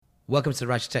Welcome to the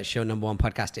Raj Tech Show, #1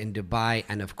 podcast in Dubai.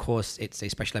 And of course, it's a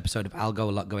special episode of ALGO,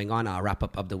 a lot going on, our wrap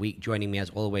up of the week. Joining me as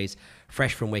always,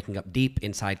 fresh from waking up deep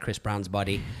inside Chris Brown's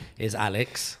body, is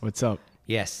Alex. What's up?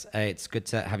 Yes, it's good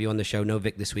to have you on the show. No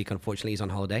Vic this week, unfortunately, he's on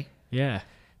holiday. Yeah.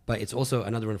 But it's also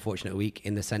another unfortunate week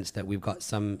in the sense that we've got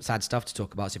some sad stuff to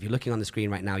talk about. So if you're looking on the screen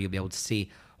right now, you'll be able to see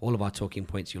all of our talking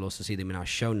points. You'll also see them in our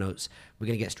show notes. We're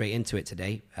going to get straight into it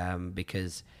today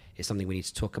because it's something we need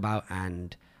to talk about,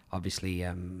 and obviously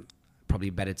probably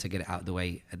better to get it out of the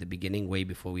way at the beginning, way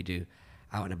before we do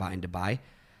Out and About in Dubai.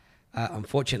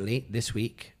 Unfortunately, this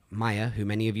week, Maya, who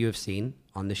many of you have seen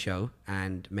on the show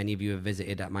and many of you have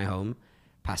visited at my home,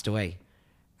 passed away.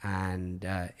 And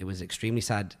it was an extremely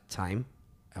sad time.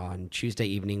 On Tuesday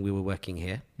evening, we were working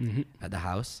here at the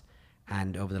house.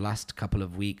 And over the last couple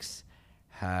of weeks,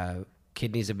 her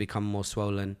kidneys have become more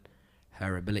swollen.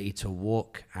 Her ability to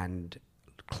walk and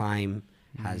climb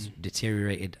has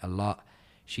deteriorated a lot.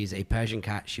 She's a Persian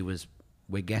cat. She was,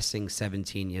 we're guessing,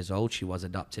 17 years old. She was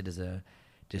adopted as a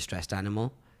distressed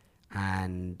animal.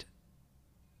 And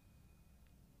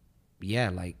yeah,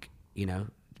 like, you know,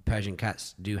 Persian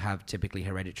cats do have typically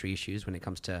hereditary issues when it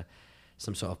comes to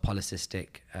some sort of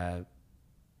polycystic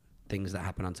things that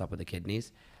happen on top of the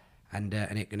kidneys. And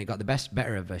it got the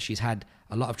better of her. She's had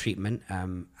a lot of treatment.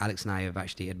 Alex and I have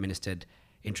actually administered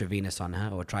intravenous on her,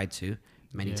 or tried to,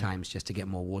 many times, just to get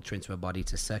more water into her body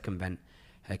to circumvent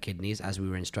her kidneys, as we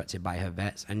were instructed by her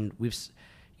vets. And we've,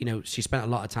 you know, she spent a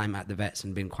lot of time at the vets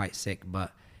and been quite sick,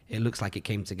 but it looks like it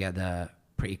came together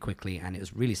pretty quickly, and it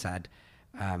was really sad.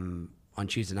 On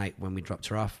Tuesday night when we dropped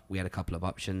her off, we had a couple of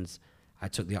options. I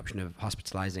took the option of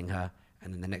hospitalizing her,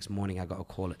 and then the next morning I got a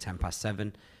call at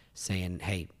 7:10 saying,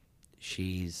 hey,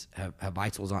 her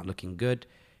vitals aren't looking good.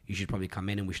 You should probably come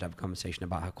in and we should have a conversation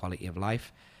about her quality of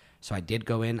life. So I did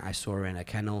go in. I saw her in a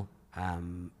kennel.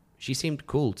 She seemed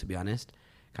cool, to be honest.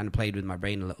 Kind of played with my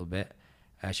brain a little bit.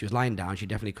 She was lying down. She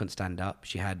definitely couldn't stand up.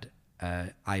 She had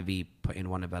IV put in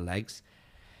one of her legs.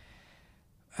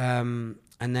 And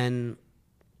then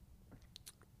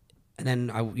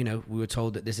we were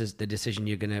told that this is the decision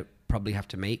you're going to probably have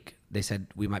to make. They said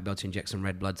we might be able to inject some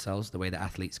red blood cells the way that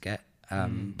athletes get.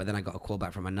 But then I got a call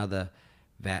back from another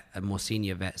vet, a more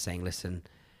senior vet, saying, listen,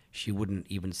 she wouldn't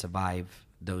even survive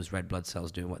those red blood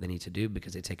cells doing what they need to do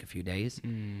because they take a few days.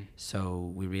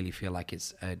 So we really feel like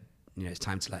it's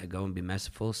time to let her go and be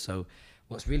merciful. So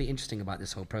what's really interesting about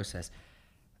this whole process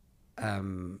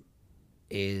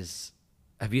is,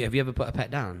 have you ever put a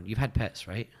pet down? You've had pets,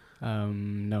 right?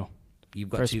 No. You've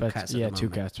got two cats at the moment. Two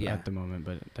cats at the moment,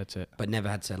 but that's it. But never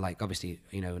had to, like, obviously,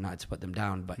 not had to put them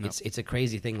down. But it's a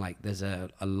crazy thing. Like, there's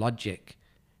a logic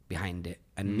behind it.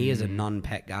 And me as a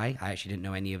non-pet guy, I actually didn't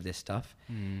know any of this stuff.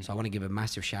 So I want to give a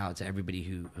massive shout out to everybody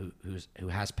who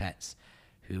has pets,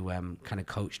 who kind of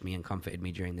coached me and comforted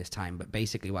me during this time. But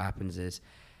basically what happens is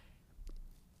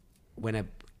when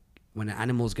an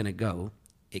animal's going to go,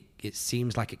 it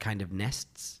seems like it kind of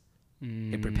nests.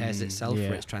 It prepares itself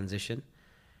for its transition.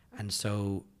 And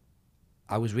so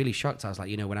I was really shocked. I was like,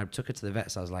 when I took her to the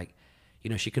vets, I was like,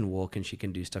 she can walk and she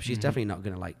can do stuff. She's definitely not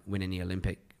going to like win any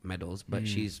Olympic medals, but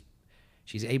she's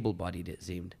able-bodied, it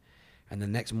seemed. And the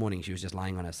next morning she was just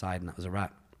lying on her side, and that was a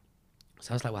wrap.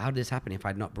 So I was like, well, how did this happen? If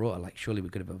I'd not brought her, like, surely we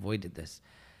could have avoided this.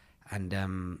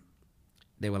 And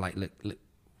they were like, look,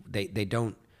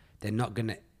 they're not going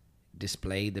to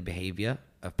display the behavior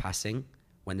of passing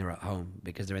when they're at home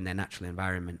because they're in their natural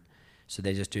environment. So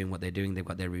they're just doing what they're doing. They've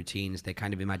got their routines. They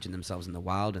kind of imagine themselves in the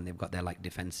wild, and they've got their like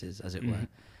defenses, as it were.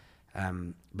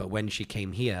 But when she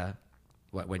came here,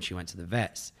 when she went to the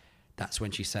vets, that's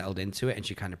when she settled into it and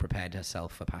she kind of prepared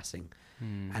herself for passing.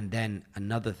 And then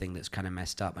another thing that's kind of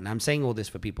messed up, and I'm saying all this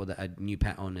for people that are new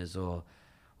pet owners or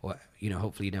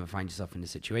hopefully you never find yourself in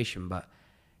this situation, but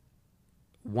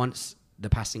once the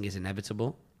passing is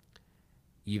inevitable,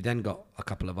 you've then got a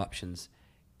couple of options.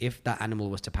 If that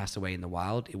animal was to pass away in the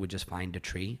wild, it would just find a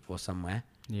tree or somewhere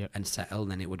and settle,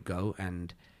 and then it would go,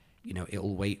 and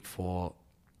it'll wait for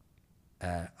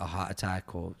a heart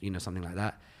attack or something like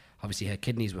that. Obviously her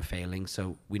kidneys were failing,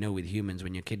 so we know with humans,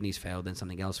 when your kidneys fail, then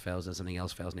something else fails, and something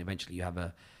else fails, and eventually you have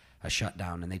a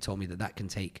shutdown. And they told me that can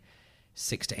take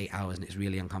 6 to 8 hours, and it's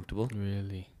really uncomfortable.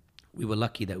 Really? We were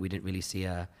lucky that we didn't really see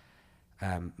her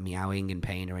meowing in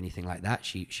pain or anything like that.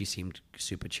 She seemed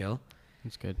super chill.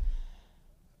 That's good.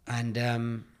 And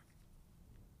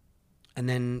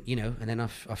then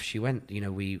off she went.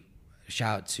 We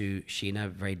shout out to Sheena, a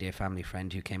very dear family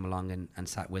friend who came along and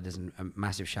sat with us, and a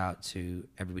massive shout out to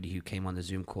everybody who came on the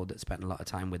Zoom call that spent a lot of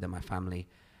time with her, my family.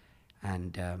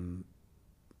 And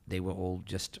they were all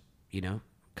just,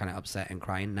 kind of upset and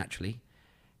crying naturally.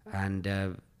 And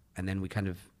then we kind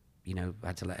of you know, I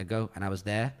had to let her go. And I was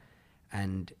there,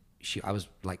 and I was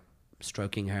like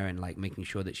stroking her and like making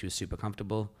sure that she was super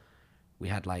comfortable. We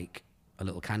had like a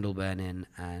little candle burning,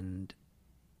 and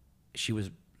she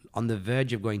was on the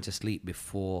verge of going to sleep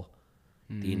before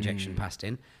the injection passed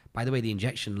in. By the way, the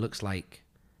injection looks like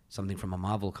something from a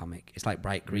Marvel comic. It's like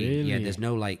bright green. Really? Yeah, there's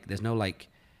no like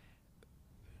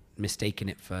mistaking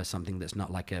it for something that's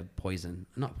not like a poison,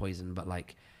 not poison, but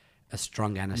like a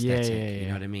strong anesthetic. You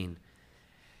know what I mean?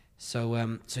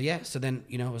 So then,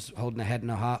 you know, I was holding her head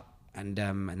and her heart, and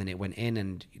then it went in,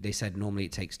 and they said normally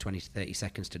it takes 20 to 30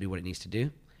 seconds to do what it needs to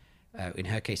do. In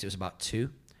her case, it was about 2,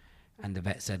 and the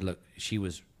vet said, look, she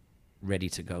was ready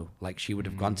to go. Like, she would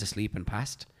have gone to sleep and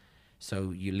passed.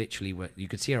 So you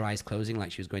could see her eyes closing,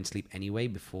 like she was going to sleep anyway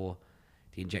before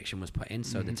the injection was put in.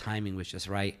 So the timing was just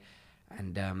right.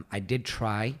 And I did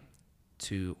try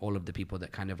to, all of the people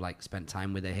that kind of like spent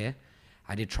time with her here,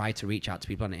 I did try to reach out to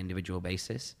people on an individual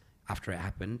basis after it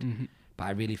happened. But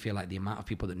I really feel like the amount of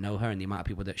people that know her and the amount of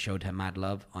people that showed her mad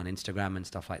love on Instagram and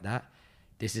stuff like that,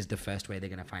 this is the first way they're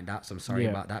going to find out. So I'm sorry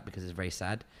about that, because it's very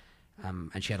sad.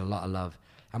 And she had a lot of love.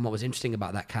 And what was interesting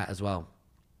about that cat as well,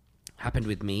 happened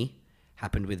with me,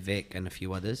 happened with Vic and a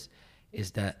few others,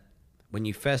 is that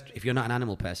if you're not an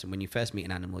animal person, when you first meet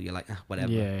an animal, you're like,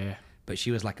 whatever. Yeah. But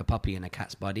she was like a puppy in a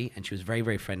cat's body, and she was very,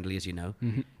 very friendly, as you know.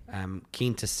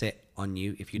 Keen to sit on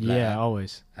you if you'd let her. Yeah,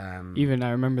 always. Even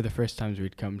I remember the first times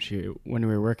we'd come, when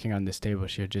we were working on this table,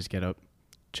 she would just get up,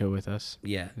 chill with us.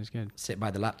 Yeah. It was good. Sit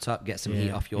by the laptop, get some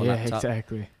heat off your laptop. Yeah,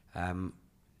 exactly.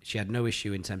 She had no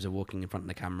issue in terms of walking in front of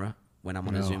the camera when I'm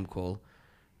on a Zoom call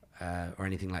or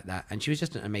anything like that. And she was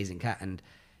just an amazing cat. And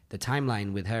the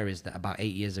timeline with her is that about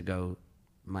 8 years ago,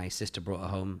 my sister brought her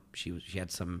home. She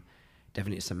had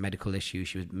definitely some medical issues.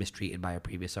 She was mistreated by her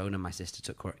previous owner. My sister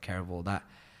took care of all that.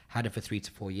 Had her for 3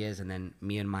 to 4 years. And then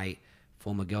me and my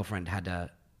former girlfriend had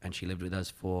her, and she lived with us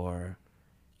for,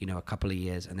 you know, a couple of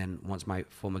years. And then once my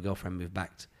former girlfriend moved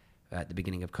back at the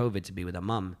beginning of COVID to be with her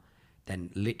mum,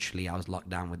 then literally I was locked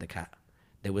down with the cat.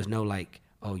 There was no like,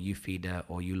 oh, you feed her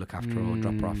or you look after her or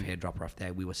drop her off here, drop her off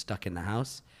there. We were stuck in the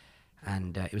house.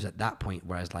 And it was at that point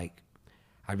where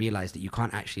I realized that you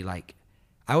can't actually like,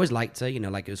 I always liked her, you know,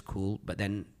 like it was cool. But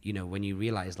then, you know, when you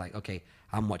realize like, okay,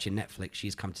 I'm watching Netflix,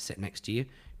 she's come to sit next to you.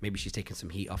 Maybe she's taking some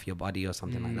heat off your body or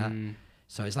something like that.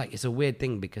 So it's like, it's a weird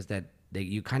thing, because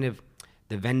you kind of,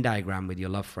 the Venn diagram with your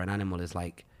love for an animal is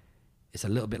like, it's a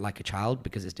little bit like a child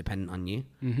because it's dependent on you,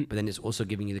 but then it's also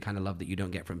giving you the kind of love that you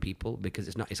don't get from people, because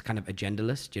it's kind of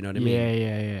agendaless. Do you know what I mean?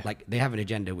 Yeah. Like they have an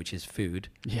agenda, which is food.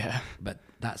 Yeah. But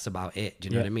that's about it. Do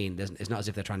you know what I mean? It's not as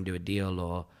if they're trying to do a deal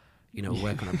or, you know,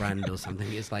 work on a brand or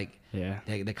something. It's like,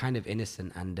 they're kind of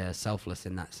innocent and selfless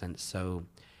in that sense. So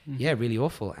yeah, really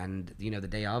awful. And, you know, the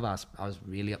day of, I was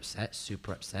really upset,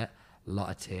 super upset, a lot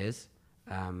of tears,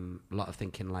 a lot of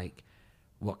thinking like,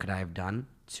 what could I have done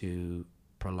to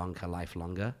prolong her life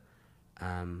longer?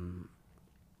 A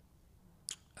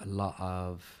lot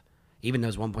of, even there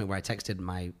was one point where I texted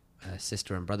my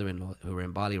sister and brother-in-law who are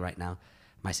in Bali right now.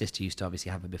 My sister used to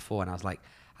obviously have her before, and I was like,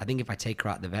 I think if I take her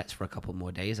out the vets for a couple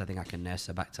more days, I think I can nurse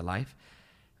her back to life.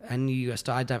 And I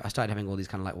started having all these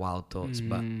kind of like wild thoughts,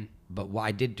 but what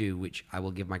I did do, which I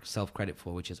will give myself credit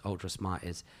for, which is ultra smart,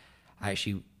 is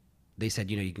they said,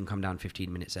 you know, you can come down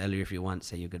 15 minutes earlier if you want,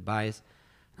 say your goodbyes.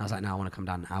 I was like, no, I want to come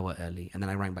down an hour early. And then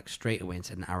I rang back straight away and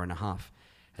said an hour and a half.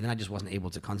 And then I just wasn't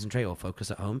able to concentrate or focus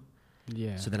at home.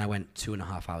 Yeah. So then I went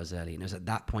 2.5 hours early. And it was at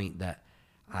that point that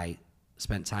I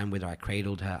spent time with her. I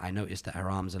cradled her. I noticed that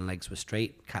her arms and legs were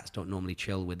straight. Cats don't normally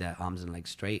chill with their arms and legs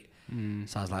straight.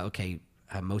 So I was like, okay,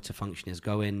 her motor function is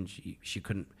going. She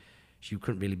couldn't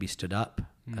really be stood up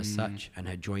as such. And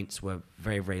her joints were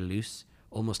very, very loose.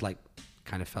 Almost like,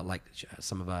 kind of felt like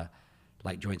some of her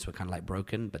like joints were kind of like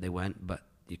broken, but they weren't. But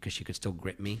because she could still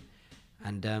grip me,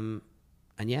 and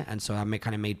so I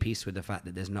kind of made peace with the fact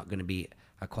that there's not going to be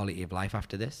a quality of life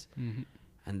after this,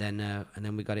 and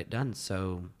then we got it done.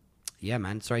 So yeah,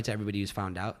 man, sorry to everybody who's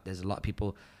found out. There's a lot of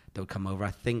people that would come over.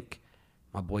 I think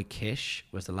my boy Kish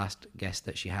was the last guest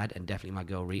that she had, and definitely my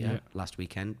girl Rita last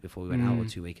weekend before we went out, or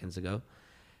 2 weekends ago.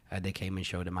 They came and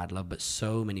showed her mad love, but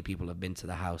so many people have been to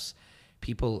the house.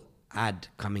 People add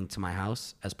coming to my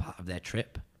house as part of their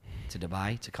trip to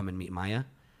Dubai to come and meet Maya.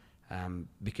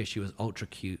 Because she was ultra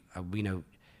cute. We know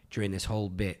during this whole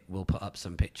bit we'll put up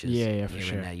some pictures here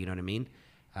and there, you know what I mean?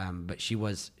 But she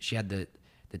had the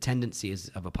tendencies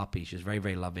of a puppy. She was very,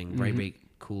 very loving, very, very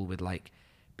cool with like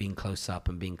being close up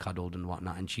and being cuddled and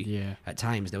whatnot. And she at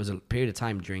times, there was a period of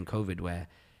time during COVID where,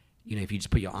 you know, if you just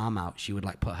put your arm out, she would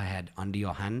like put her head under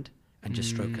your hand and just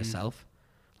stroke herself.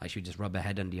 Like she would just rub her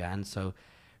head under your hand. So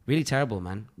really terrible,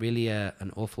 man. Really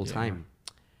an awful time.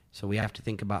 So we have to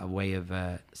think about a way of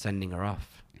sending her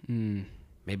off.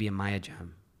 Maybe a Maya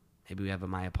jam. Maybe we have a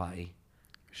Maya party.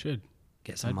 Should.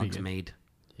 Get some mugs made.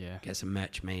 Yeah. Get some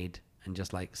merch made and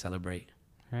just like celebrate.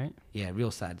 Right? Yeah,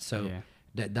 real sad. So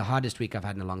the hardest week I've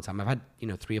had in a long time. I've had,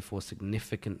 3 or 4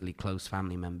 significantly close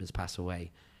family members pass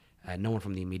away. No one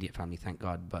from the immediate family, thank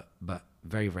God, but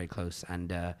very, very close.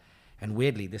 And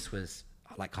weirdly, this was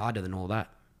like harder than all that.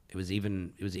 It was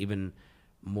even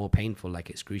more painful, like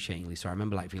excruciatingly. So I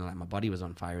remember like feeling like my body was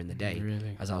on fire in the day.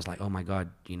 Really? As I was like, oh my God,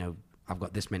 I've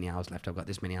got this many hours left.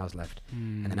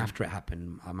 And then after it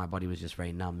happened, my body was just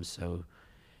very numb. So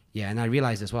yeah, and I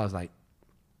realized as well, I was like,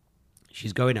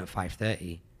 she's going at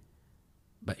 5:30,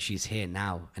 but she's here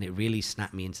now. And it really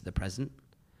snapped me into the present.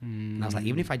 And I was like,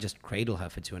 even if I just cradle her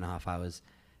for 2.5 hours,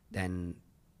 then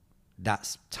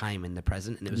that's time in the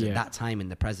present. And it was at that time in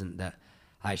the present that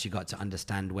I actually got to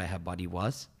understand where her body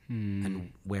was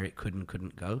and where it could and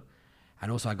couldn't go.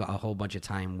 And also I got a whole bunch of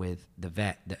time with the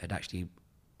vet that had actually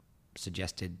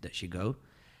suggested that she go.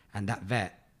 And that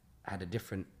vet had a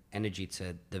different energy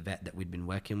to the vet that we'd been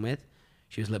working with.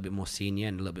 She was a little bit more senior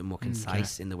and a little bit more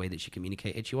concise in the way that she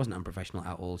communicated. She wasn't unprofessional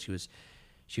at all. She was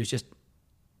just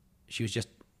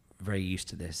very used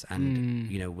to this, and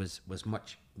was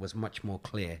much more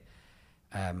clear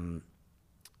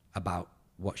about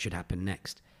what should happen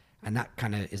next. And that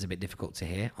kind of is a bit difficult to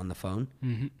hear on the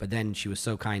phone. But then she was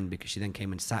so kind because she then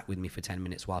came and sat with me for 10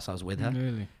 minutes whilst I was with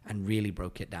her and really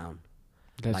broke it down.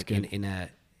 That's like good.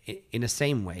 in a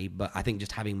same way, but I think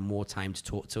just having more time to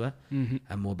talk to her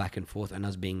and more back and forth, and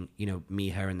us being, me,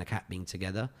 her and the cat being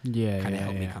together kind of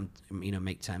helped me come,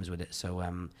 make terms with it. So I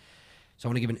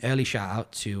want to give an early shout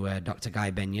out to Dr.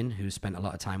 Guy Benyon, who spent a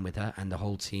lot of time with her, and the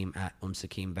whole team at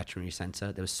Sakim Veterinary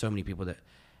Centre. There were so many people that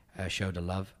showed her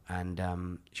love,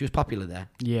 and she was popular there.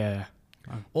 Yeah.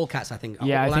 All cats, I think.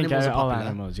 Yeah, all I think animals are all popular.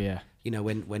 animals, yeah.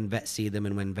 When vets see them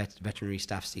and when veterinary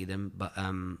staff see them,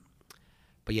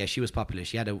 but yeah, she was popular.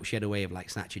 She had a way of like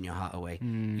snatching your heart away.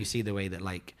 You see the way that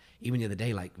like even the other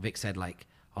day, like Vic said, like,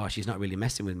 oh, she's not really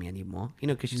messing with me anymore.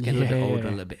 Because she's getting a little bit older and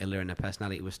a little bit iller, and her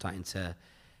personality was starting to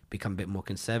become a bit more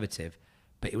conservative.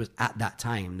 But it was at that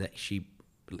time that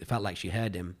it felt like she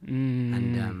heard him,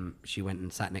 and she went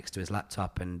and sat next to his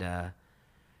laptop, and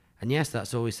yes,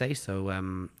 that's all we say.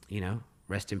 So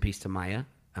rest in peace to Maya.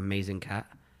 Amazing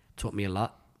cat, taught me a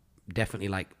lot. Definitely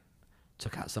like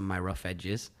took out some of my rough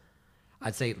edges.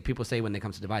 I'd say people say when they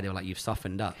come to Dubai, they're like, you've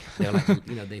softened up. They're like,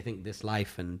 they think this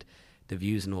life and the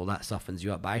views and all that softens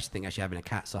you up. But I actually think having a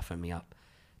cat softened me up,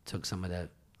 took some of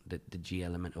the G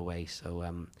element away.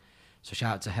 So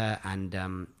shout out to her.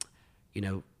 And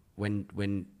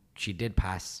when she did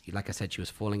pass, like I said, she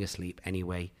was falling asleep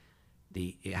anyway.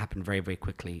 It happened very, very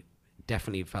quickly.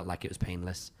 Definitely felt like it was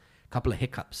painless. A couple of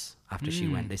hiccups after she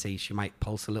went. They say she might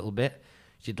pulse a little bit.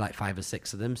 She did like 5 or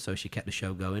 6 of them, so she kept the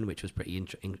show going, which was pretty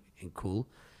cool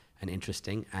and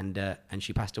interesting. And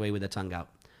she passed away with her tongue out.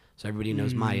 So everybody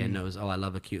knows Maya knows, oh, I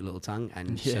love a cute little tongue.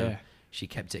 And so she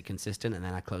kept it consistent. And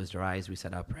then I closed her eyes. We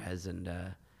said our prayers, and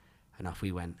off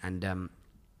we went. And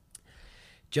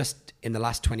just in the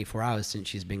last 24 hours since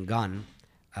she's been gone,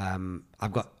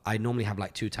 I normally have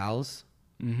like 2 towels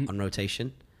on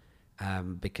rotation,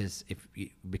 because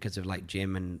because of like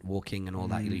gym and walking and all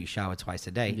that, you shower twice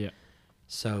a day. Yeah.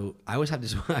 So I always have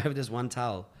I have this one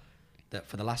towel that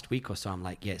for the last week or so, I'm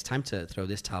like, yeah, it's time to throw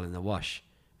this towel in the wash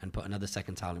and put another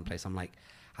second towel in place. I'm like,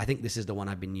 I think this is the one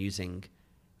I've been using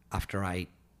after I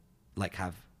like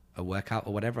have a workout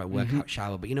or whatever, a workout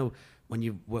shower. But when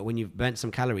you've burnt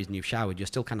some calories and you've showered, you're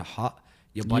still kind of hot.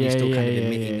 Your body's still kind of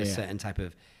emitting a certain type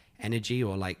of energy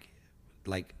or like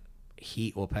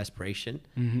heat or perspiration.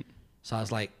 So I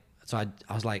was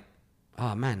like,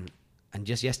 oh man. And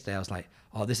just yesterday I was like,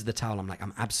 oh, this is the towel. I'm like,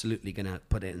 I'm absolutely going to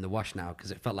put it in the wash now,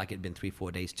 because it felt like it'd been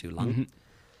 3-4 days too long.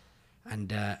 And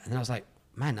then I was like,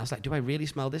 do I really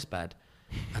smell this bad?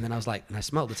 And then I was like, and I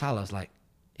smelled the towel. I was like,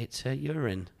 it's her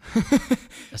urine.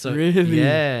 So really?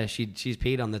 Yeah, she's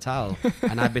peed on the towel,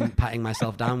 and I've been patting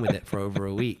myself down with it for over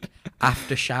a week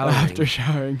after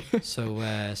showering. So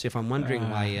if I'm wondering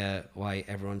why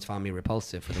everyone's found me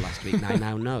repulsive for the last week, I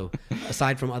now know.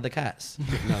 Aside from other cats,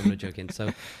 no, I'm not joking.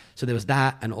 So there was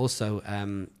that, and also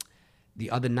the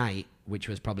other night, which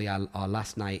was probably our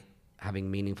last night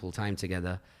having meaningful time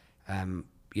together.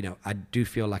 I do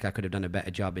feel like I could have done a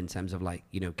better job in terms of like,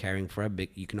 caring for her. But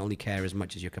you can only care as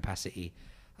much as your capacity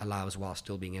allows, while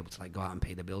still being able to like go out and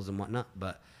pay the bills and whatnot.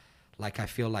 But like, I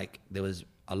feel like there was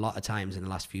a lot of times in the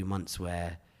last few months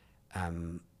where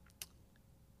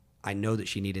I know that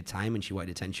she needed time and she wanted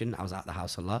attention. I was out the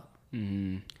house a lot.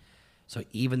 So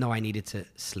even though I needed to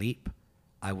sleep,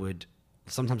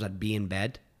 sometimes I'd be in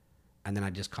bed and then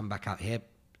I'd just come back out here,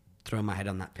 throw my head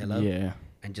on that pillow,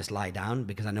 and just lie down,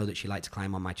 because I know that she liked to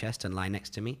climb on my chest and lie next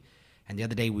to me. And the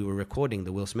other day we were recording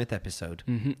the Will Smith episode,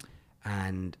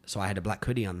 and so I had a black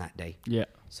hoodie on that day. Yeah.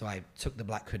 So I took the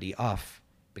black hoodie off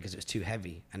because it was too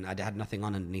heavy, and I had nothing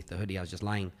on underneath the hoodie. I was just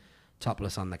lying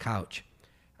topless on the couch,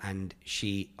 and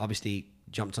she obviously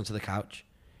jumped onto the couch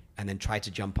and then tried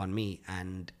to jump on me.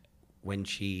 And when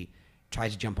she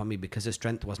tried to jump on me, because her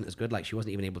strength wasn't as good, like she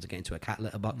wasn't even able to get into a cat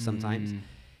litter box sometimes.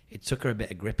 It took her a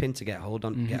bit of gripping to get hold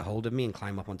of me and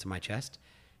climb up onto my chest.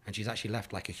 And she's actually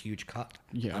left like a huge cut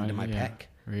under my pec.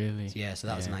 Really? So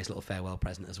that was a nice little farewell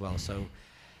present as well. So,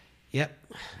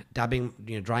 dabbing,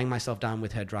 drying myself down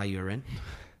with her dry urine,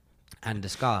 and a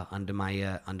scar under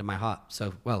my heart.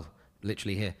 So, well,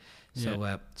 literally here.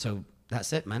 So, so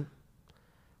that's it, man.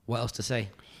 What else to say?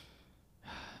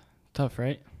 Tough,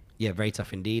 right? Yeah, very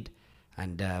tough indeed.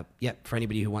 And for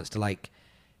anybody who wants to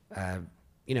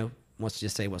wants to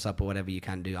just say what's up or whatever, you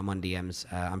can do. I'm on DMs.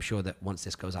 I'm sure that once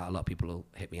this goes out, a lot of people will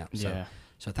hit me up.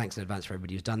 So thanks in advance for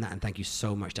everybody who's done that, and thank you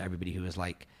so much to everybody who was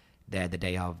like there the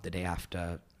day of, the day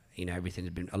after. Everything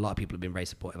has been. A lot of people have been very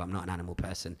supportive. I'm not an animal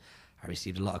person. I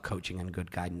received a lot of coaching and good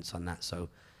guidance on that, so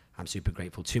I'm super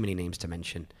grateful. Too many names to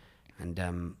mention,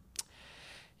 and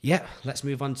let's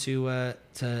move on to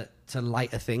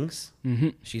lighter things.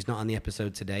 She's not on the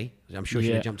episode today. I'm sure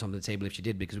she'd have jumped on the table if she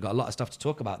did, because we've got a lot of stuff to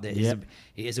talk about. It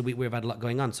is a week where we've had a lot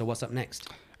going on. So what's up next?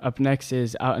 Up next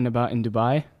is Out and About in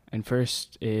Dubai, and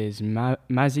first is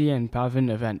Mazzy and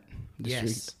Pavan event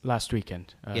last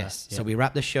weekend. So we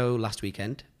wrapped the show last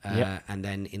weekend, and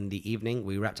then in the evening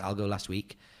we wrapped ALGO last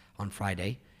week on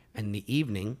Friday. And in the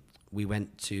evening we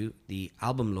went to the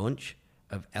album launch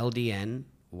of LDN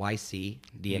YC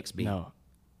DXB. No,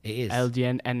 it is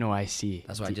LDN NYC.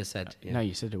 That's what I just said. No,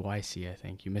 you said YC. I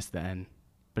think you missed the N,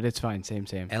 but it's fine. Same.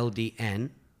 LDN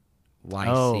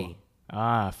YC.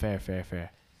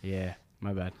 Fair. Yeah,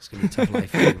 my bad. It's gonna be a tough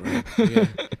life for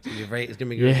you, bro. It's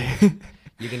gonna be great.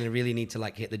 You're gonna really need to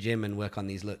hit the gym and work on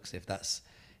these looks if that's.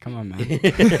 Come on, man.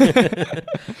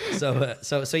 So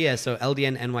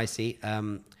LDN NYC.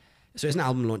 So it's an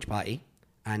album launch party,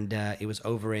 and it was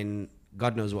over in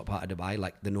God knows what part of Dubai,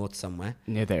 like the north somewhere.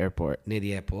 Near the airport.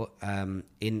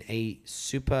 In a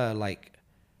super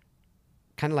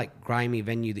kind of grimy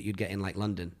venue that you'd get in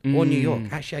London or New York.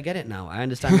 Actually, I get it now. I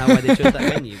understand now why they chose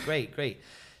that venue. Great.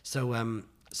 So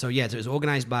it was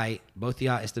organized by both the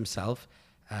artists themselves.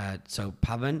 So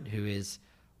Pavan, who is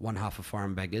one half of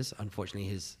Foreign Beggars,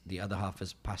 unfortunately the other half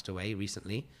has passed away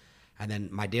recently. And then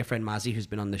my dear friend Mazzy, who's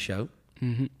been on the show,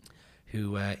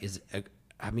 who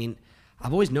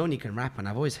I've always known he can rap, and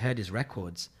I've always heard his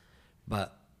records.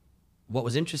 But what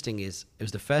was interesting is it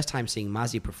was the first time seeing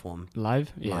Mazzy perform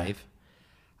live.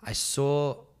 I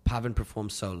saw Pavan perform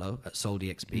solo at Soul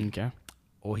DXB. Okay.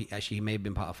 Or he may have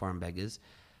been part of Foreign Beggars.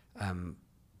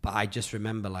 But I just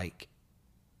remember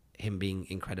him being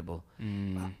incredible.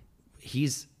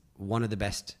 He's one of the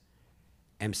best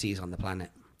MCs on the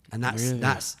planet. And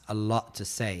that's a lot to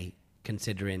say,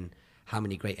 considering how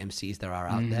many great MCs there are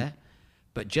out there.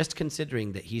 But just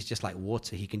considering that he's just like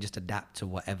water, he can just adapt to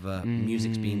whatever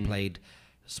music's being played,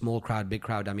 small crowd, big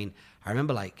crowd. I mean, I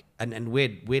remember and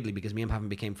weirdly, because me and Pavan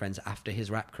became friends after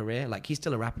his rap career. He's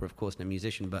still a rapper, of course, and a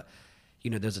musician, but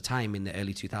there was a time in the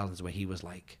early 2000s where he was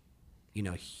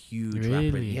huge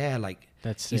rapper. Yeah,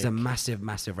 that's he's sick. a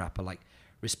massive rapper,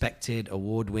 respected,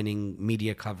 award-winning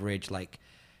media coverage.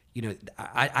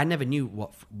 I never knew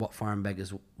what Foreign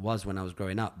Beggars was when I was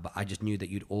growing up, but I just knew that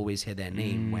you'd always hear their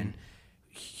name when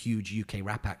huge UK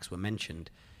rap acts were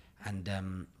mentioned,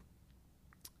 and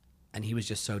he was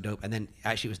just so dope. And then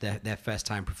actually it was their first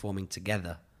time performing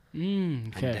together.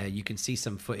 And you can see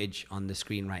some footage on the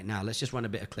screen right now. Let's just run a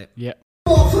bit of clip. Yeah.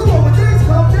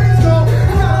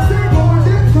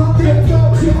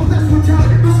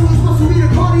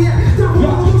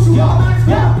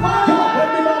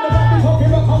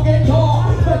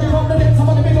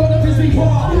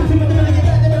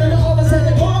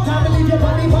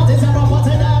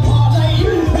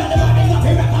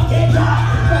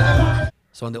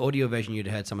 So on the audio version, you'd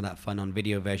heard some of that fun. On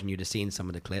video version, you'd have seen some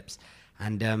of the clips.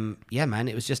 And yeah, man,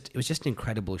 it was just an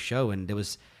incredible show. And there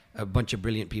was a bunch of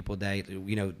brilliant people there.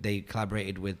 They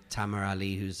collaborated with Tamer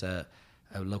Ali, who's a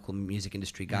local music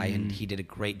industry guy, and he did a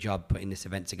great job putting this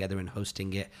event together and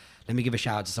hosting it. Let me give a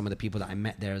shout out to some of the people that I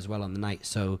met there as well on the night.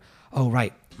 So,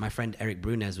 my friend Eric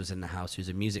Brunez was in the house, who's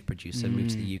a music producer,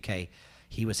 moved to the UK.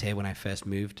 He was here when I first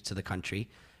moved to the country.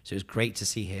 So it was great to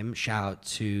see him. Shout out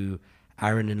to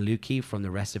Aaron and Lukey from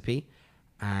The Recipe.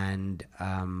 And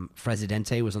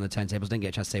Presidente was on the turntables. Didn't get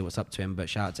a chance to say what's up to him, but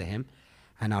shout out to him.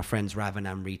 And our friends Rav and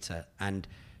Amrita. And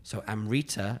So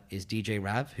Amrita is DJ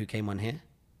Rav, who came on here.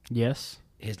 Yes.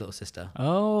 His little sister.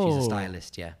 Oh. She's a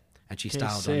stylist, yeah. And she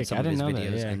styled on some of his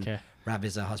videos. Yeah, and Rav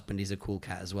is her husband. He's a cool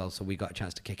cat as well. So we got a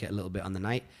chance to kick it a little bit on the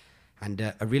night. And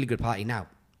a really good party. Now,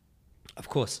 of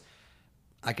course,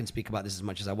 I can speak about this as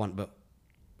much as I want, but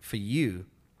for you...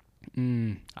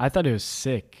 I thought it was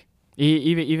sick.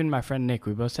 Even my friend Nick,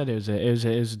 we both said it was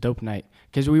a dope night.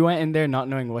 Because we went in there not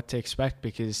knowing what to expect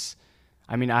because,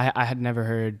 I mean, I had never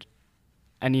heard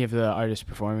any of the artists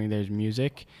performing their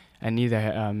music, and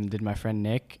neither did my friend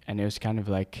Nick. And it was kind of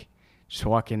like just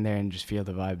walk in there and just feel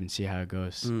the vibe and see how it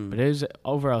goes. But it was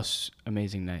overall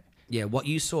amazing night. Yeah, what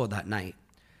you saw that night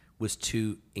was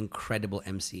two incredible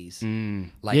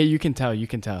MCs. Like, yeah, you can tell.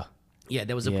 Yeah,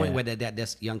 there was a point where they had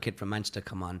this young kid from Manchester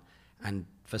come on, and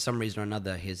for some reason or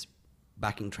another, his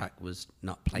backing track was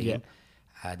not playing.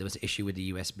 Yeah. There was an issue with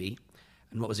the USB.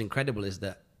 And what was incredible is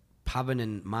that Pavan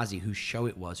and Mazi, whose show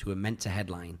it was, who were meant to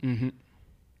headline,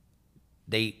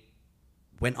 they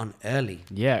went on early.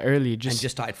 Yeah, early. And just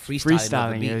started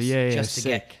freestyling over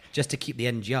beats, just to keep the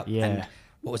energy up. Yeah. And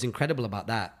what was incredible about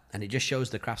that, and it just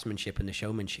shows the craftsmanship and the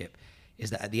showmanship,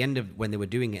 is that at the end of when they were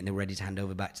doing it and they were ready to hand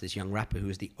over back to this young rapper who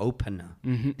was the opener,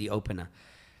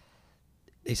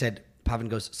 they said, Pavan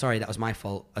goes, sorry, that was my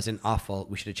fault, as in our fault.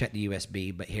 We should have checked the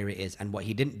USB, but here it is. And what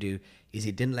he didn't do is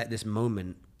he didn't let this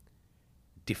moment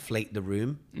deflate the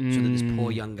room so that this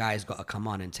poor young guy's got to come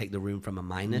on and take the room from a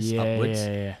minus upwards.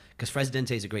 Because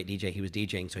Presidente is a great DJ. He was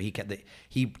DJing, so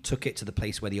he took it to the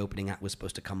place where the opening act was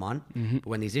supposed to come on. But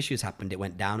when these issues happened, it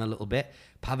went down a little bit.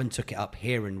 Pavan took it up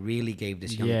here and really gave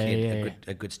this young kid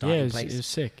a good starting place. It was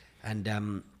sick.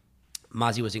 And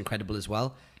Mazi was incredible as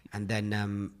well. And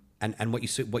then and what you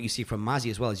see from Mazi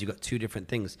as well is you got two different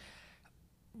things.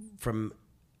 From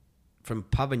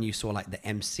Pavan, you saw like the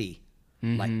MC.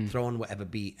 Like throw on whatever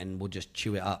beat and we'll just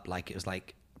chew it up. Like it was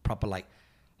like proper like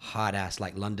hard ass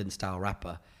like London style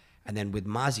rapper. And then with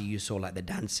Mazi you saw like the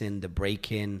dancing, the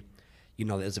breaking. You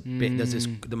know, there's a bit. There's this.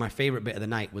 My favorite bit of the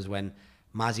night was when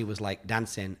Mazi was like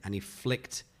dancing and he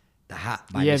flicked the hat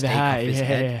by mistake off his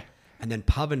head, and then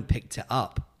Pavan picked it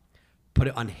up, put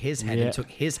it on his head and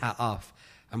took his hat off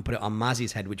and put it on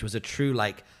Mazi's head, which was a true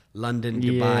like London,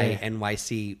 Dubai,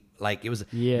 NYC. Like it was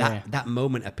that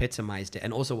moment epitomized it.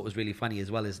 And also what was really funny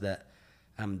as well is that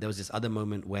there was this other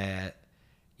moment where,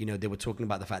 you know, they were talking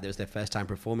about the fact that it was their first time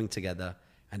performing together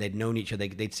and they'd known each other.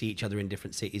 They'd see each other in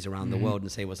different cities around the world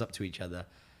and say what's up to each other.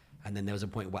 And then there was a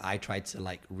point where I tried to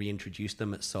like reintroduce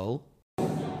them at Soul.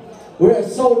 We're at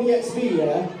Soul DXB,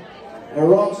 yeah? And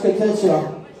Rox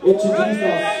Kotecha introduced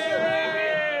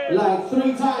us like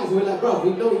 3 times. We're like, bro,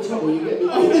 we know each other, you get me?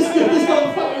 This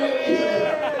don't fuck with me.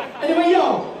 Anyway,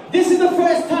 yo. This is the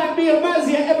first time me and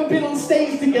Mazi have ever been on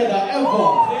stage together, ever.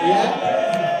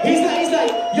 Yeah? He's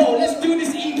like, yo, let's do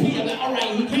this EP. I'm like,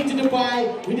 alright, he came to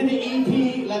Dubai, we did an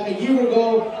EP like a year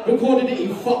ago, recorded it, he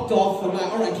fucked off. I'm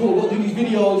like, alright, cool, we'll do these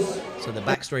videos. So the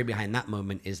backstory behind that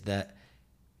moment is that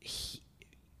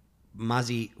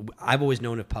Mazi, I've always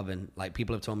known of Pavan. Like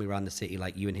people have told me around the city,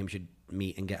 like you and him should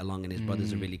meet and get along, and his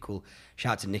brothers are really cool.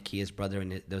 Shout out to Nicky, his brother,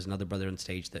 and there was another brother on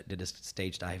stage that did a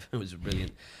stage dive. It was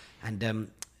brilliant.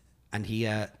 And he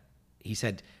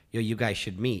said, yo, you guys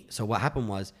should meet. So what happened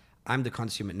was, I'm the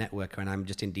consummate networker and I'm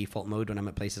just in default mode when I'm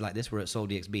at places like this. We're at Soul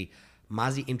DXB.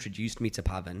 Mazi introduced me to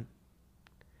Pavan.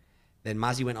 Then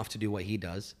Mazi went off to do what he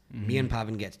does. Me and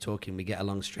Pavan get to talking. We get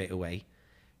along straight away.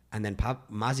 And then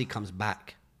Mazi comes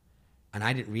back. And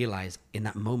I didn't realize in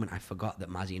that moment, I forgot that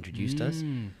Mazi introduced us.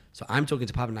 So I'm talking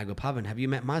to Pavan and I go, Pavan, have you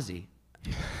met Mazi?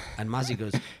 And Mazi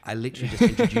goes, I literally just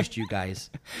introduced you guys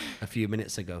a few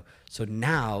minutes ago. So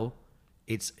now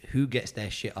it's who gets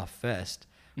their shit off first.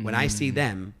 When I see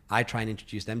them, I try and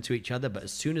introduce them to each other. But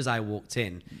as soon as I walked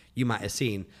in, you might have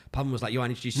seen, Pavan was like, yo, I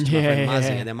introduced you to my friend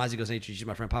Mazi. And then Mazi goes, I introduced you to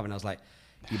my friend Pavan. And I was like,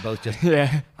 you both just,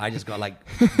 I just got like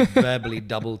verbally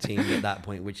double teamed at that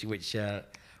point, which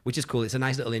is cool. It's a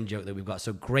nice little in-joke that we've got.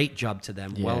 So great job to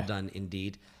them. Well done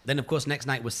indeed. Then, of course, next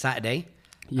night was Saturday.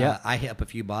 I hit up a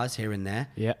few bars here and there.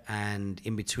 And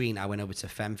in between, I went over to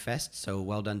FemFest. So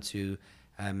well done to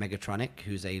Megatronic,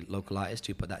 who's a local artist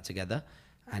who put that together.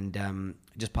 And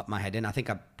just popped my head in. I think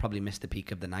I probably missed the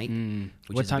peak of the night,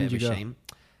 which what is time a bit did of you a go? shame.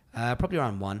 Probably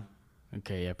around 1.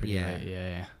 Okay, yeah, pretty late.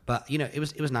 Yeah. But, you know, it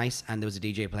was nice. And there was a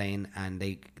DJ playing. And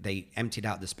they emptied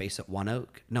out the space at One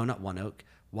Oak. No, not One Oak.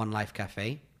 One Life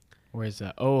Cafe. Where's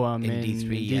that? Oh, in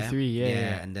D3, D3,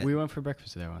 yeah. And we went for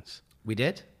breakfast there once. We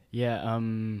did? Yeah,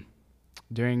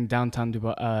 during downtown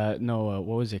Dubai.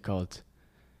 What was it called?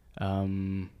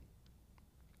 Where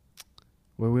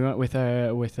we went with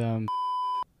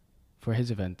for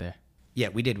his event there. Yeah,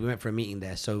 we did. We went for a meeting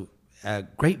there. So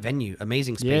great venue,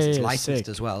 amazing space. Yeah, It's yeah, licensed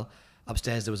sick. as well.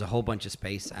 Upstairs there was a whole bunch of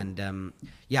space, and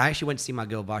yeah, I actually went to see my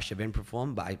girl Varsha Vin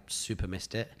perform, but I super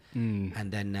missed it.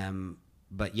 And then,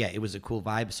 but yeah, it was a cool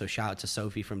vibe. So shout out to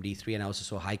Sophie from D3, and I also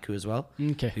saw Haiku as well,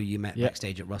 Okay. who you met Yeah.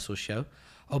 backstage at Russell's show.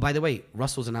 Oh, by the way,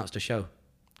 Russell's announced a show.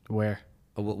 Where?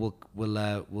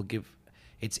 We'll give.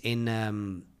 It's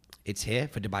in it's here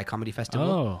for Dubai Comedy Festival.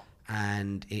 Oh.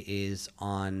 And it is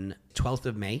on 12th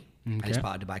of May, and it's Okay.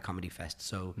 part of Dubai Comedy Fest.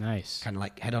 So Nice. kind of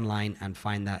like head online and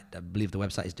find that. I believe the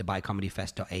website is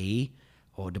dubaicomedyfest.ae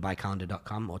or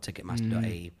dubaicalendar.com or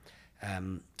ticketmaster.ae.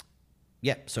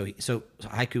 Yeah, so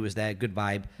Haiku was there, good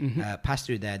vibe. Passed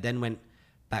through there, then went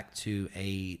back to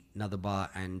another bar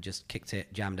and just kicked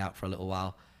it, jammed out for a little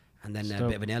while, and then a Dope.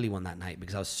 bit of an early one that night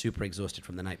because I was super exhausted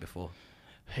from the night before.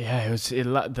 Yeah,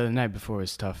 the night before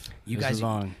was tough. You it was guys,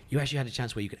 long. you actually had a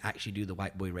chance where you could actually do the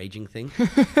white boy raging thing.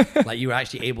 Like you were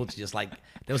actually able to just like,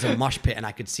 there was a mosh pit and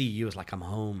I could see you was like, I'm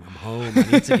home,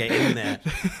 I need to get in there.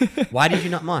 Why did you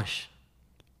not mosh?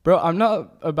 Bro, I'm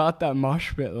not about that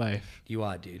mosh pit life. You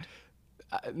are, dude.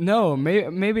 No,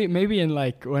 maybe in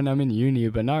like when I'm in uni,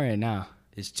 but not right now.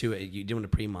 It's too, you doing a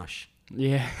pre-mosh.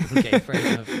 Yeah. Okay, fair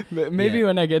enough. Maybe Yeah.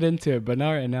 when I get into it, but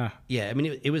not right now. Yeah, I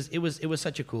mean, it was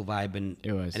such a cool vibe, and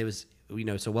It was. and it was,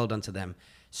 so well done to them.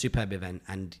 Superb event,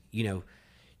 and you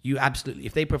absolutely,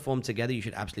 if they perform together, you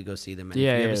should absolutely go see them. And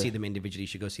Yeah, if you ever yeah. see them individually, you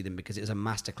should go see them because it was a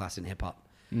masterclass in hip hop,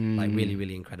 like really,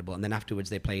 really incredible. And then afterwards,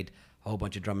 they played a whole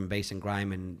bunch of drum and bass and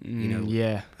grime, and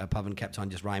yeah. Pavan kept on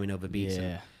just rhyming over beats and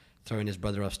Yeah. throwing his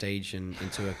brother off stage and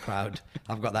into a crowd.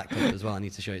 I've got that clip as well. I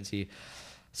need to show it to you.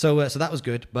 So that was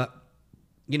good, but.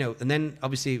 And then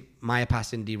obviously Maya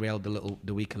passing derailed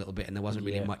the week a little bit, and there wasn't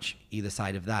really Yeah. much either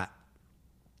side of that.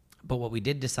 But what we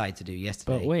did decide to do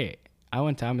yesterday. But wait, I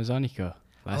went to Amazonico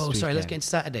last Oh, sorry. Let's weekend. get into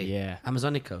Saturday. Yeah.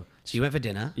 Amazonico. So you went for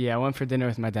dinner. Yeah, I went for dinner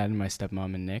with my dad and my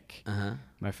stepmom and Nick,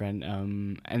 my friend.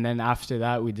 And then after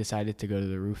that, we decided to go to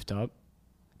the rooftop.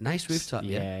 Nice rooftop.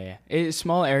 Yeah. Yeah. It's a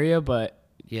small area, but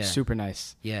Yeah. super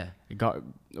nice. Yeah.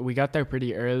 We got there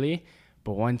pretty early,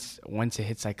 but once it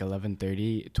hits like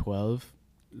 11:30, 12,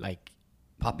 like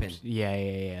Popping.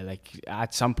 yeah. Like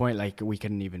at some point, like we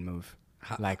couldn't even move.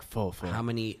 How- Like full. How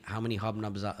many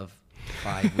hobnobs out of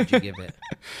 5 would you give it?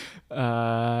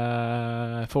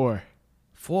 4.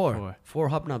 4. 4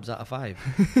 hobnobs out of 5.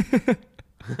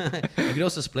 You could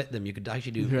also split them. You could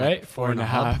actually do Right, like 4.5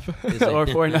 hob. Is it? or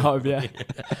 4.5. Yeah.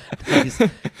 Nice.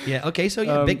 Yeah. Okay. So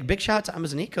yeah, big shout out to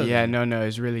Amazonico. Yeah. then. No. It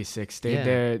was really sick. Stayed Yeah.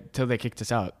 there till they kicked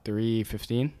us out.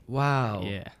 3:15. Wow.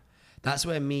 Yeah. That's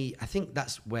where I think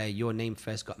that's where your name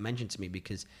first got mentioned to me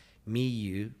because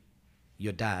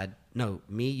your dad,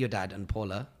 and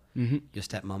Paula, your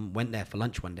stepmom, went there for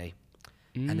lunch one day.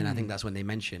 And then I think that's when they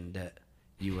mentioned that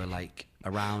you were like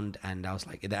around, and I was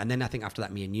like, and then I think after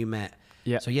that, me and you met.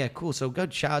 Yeah. So yeah, cool. So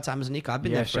good. Shout out to Amazonico. I've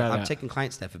been Yeah, there shout I've out. taken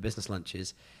clients there for business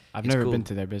lunches. I've It's never cool. been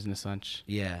to their business lunch.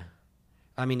 Yeah.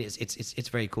 I mean, it's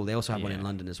very cool. They also have one in Yeah.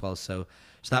 London as well. So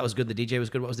that was good. The DJ was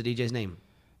good. What was the DJ's name?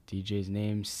 DJ's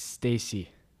name Stacy.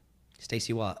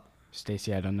 Stacey what?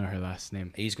 Stacy, I don't know her last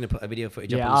name. Are you just going to put a video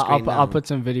footage Yeah, up on the screen I'll now? put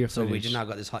some video So footage. we just now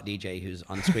got this hot DJ who's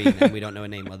on screen and we don't know a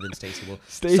name other than Stacey. Well,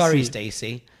 Stacey. sorry,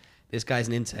 Stacey. This guy's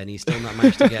an intern. He's still not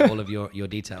managed to get all of your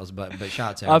details, but shout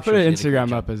out to her. I'll I'm put sure an she did a great Instagram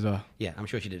job. up as well. Yeah, I'm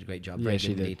sure she did a great job. Yeah, Very she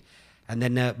good did. indeed. And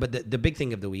then, but the big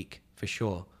thing of the week for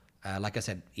sure, like I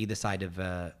said, either side of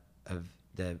the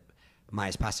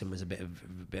Maya's passing was a bit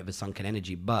of a sunken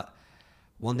energy. But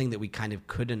one thing that we kind of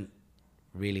couldn't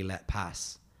really let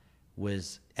pass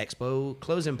was Expo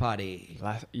closing party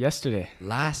Yesterday.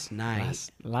 last night.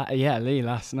 Last night. of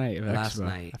Last Expo.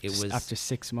 night. It was after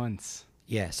 6 months.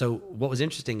 Yeah. So what was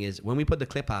interesting is when we put the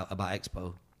clip out about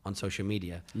Expo on social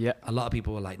media, Yeah. a lot of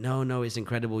people were like, no, it's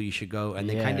incredible. You should go. And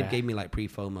they kind of Yeah. gave me like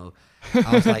pre-FOMO.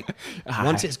 I was like,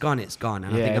 once it's gone, it's gone.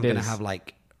 And I Yeah, think I'm it going to is. have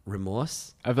like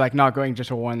remorse Of like not going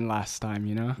just one last time,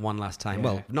 you know? one last time. Yeah.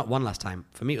 Well, not one last time.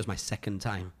 For me, it was my second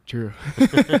time. True.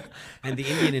 And the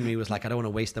Indian in me was like, I don't want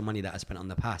to waste the money that I spent on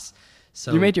the pass.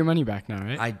 So You made your money back now,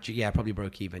 right? I probably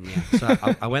broke even. Yeah.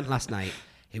 So I went last night.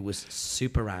 It was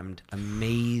super rammed,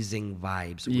 amazing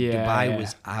vibes. Yeah, Dubai yeah.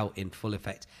 was out in full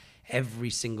effect. Every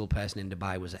single person in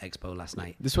Dubai was at Expo last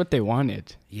night. This is what they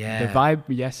wanted. Yeah. The vibe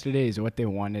yesterday is what they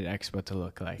wanted Expo to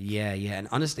look like. Yeah, yeah. And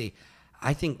honestly,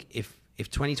 I think if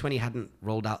 2020 hadn't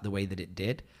rolled out the way that it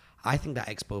did, I think that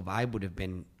Expo vibe would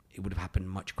have happened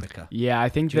much quicker. Yeah, I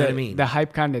think Do you know what I mean? the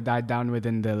hype kind of died down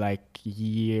within the like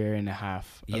year and a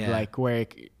half of Yeah. like where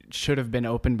it should have been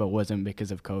open but wasn't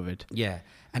because of COVID. Yeah.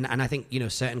 And I think,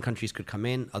 certain countries could come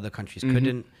in, other countries Mm-hmm.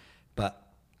 couldn't. But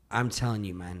I'm telling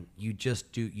you, man, you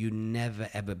never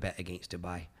ever bet against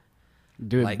Dubai.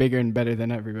 Do it like, bigger and better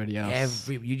than everybody else.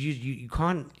 You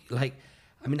can't, like,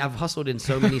 I mean, I've hustled in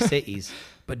so many cities,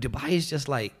 but Dubai is just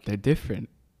like, They're different.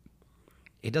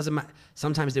 it doesn't matter.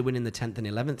 Sometimes they win in the 10th and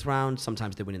 11th round.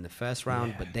 Sometimes they win in the first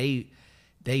round, but they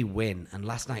win. And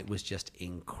last night was just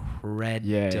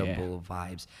incredible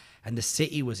vibes. And the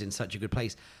city was in such a good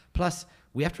place. Plus,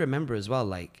 we have to remember as well,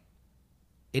 like,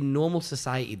 in normal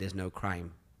society, there's no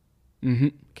crime. Mm-hmm.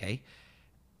 Okay?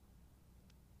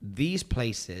 These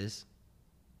places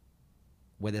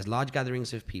where there's large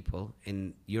gatherings of people,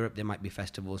 in Europe there might be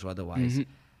festivals or otherwise,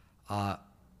 are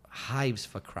hives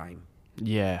for crime.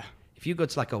 Yeah. If you go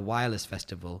to like a wireless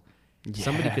festival,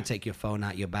 somebody could take your phone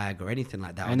out your bag or anything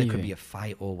like that, or there could be a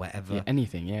fight or whatever. Yeah,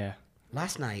 anything, yeah.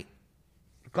 Last night,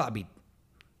 got to be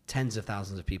tens of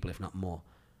thousands of people, if not more.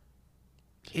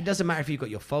 It doesn't matter if you've got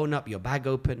your phone up, your bag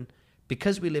open.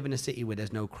 Because we live in a city where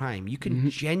there's no crime, you can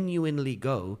genuinely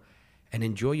go and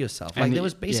enjoy yourself. Like, there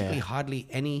was basically hardly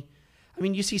any... I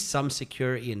mean, you see some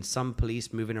security and some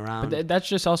police moving around. But that's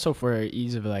just also for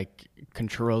ease of, like,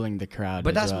 controlling the crowd.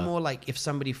 But as that's well. more like if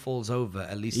somebody falls over,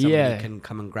 at least somebody can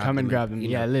come and grab them. You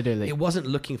know, literally. It wasn't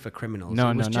looking for criminals. No,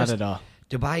 it was not at all.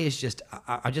 Dubai is just...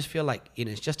 I just feel like, you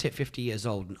know, it's just hit 50 years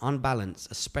old. And on balance,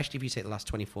 especially if you take the last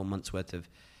 24 months worth of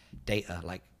data,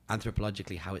 like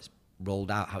anthropologically, how it's rolled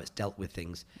out, how it's dealt with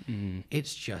things,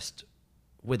 it's just...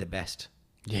 We're the best.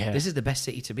 Yeah. This is the best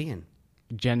city to be in.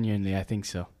 Genuinely, I think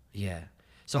so. Yeah.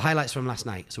 So highlights from last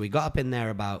night. So we got up in there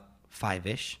about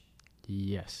 5-ish.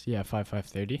 Yes. Yeah,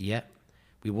 5:30. Yeah.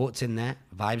 We walked in there.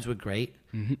 Vibes were great.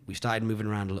 We started moving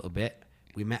around a little bit.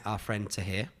 We met our friend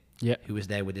Tahir, who was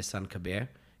there with his son Kabir.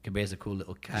 Kabir's a cool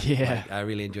little cat. Yeah. Like, I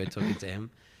really enjoyed talking to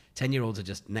him. 10-year-olds are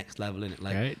just next level in it.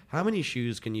 Like, how many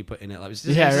shoes can you put in it? Like, it's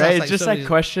just, It's just like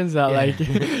questions that like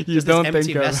you don't think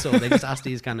empty of. vessel. They just ask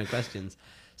these kind of questions.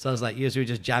 So I was like, yes, we were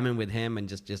just jamming with him and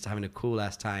just having a cool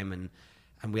ass time, and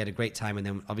we had a great time. And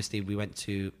then obviously we went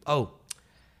to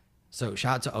so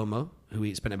shout out to Omo, who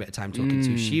we spent a bit of time talking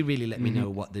to. She really let me know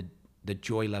what the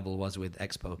joy level was with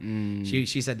Expo.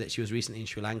 She said that she was recently in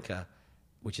Sri Lanka,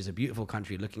 which is a beautiful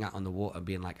country, looking out on the water,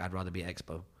 being like, I'd rather be at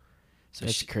Expo. So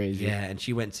that's crazy. Yeah, and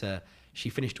she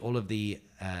finished all of the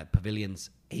pavilions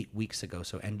 8 weeks ago,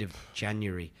 so end of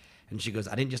January. And she goes,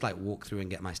 I didn't just like walk through and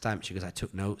get my stamp. She goes, I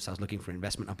took notes. I was looking for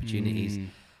investment opportunities.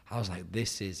 I was like,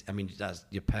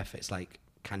 you're perfect. It's like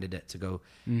candidate to go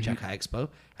check out Expo.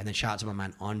 And then shout out to my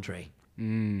man, Andre.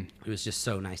 It was just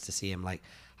so nice to see him. Like,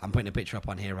 I'm putting a picture up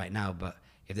on here right now, but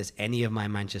if there's any of my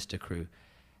Manchester crew,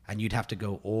 and you'd have to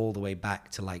go all the way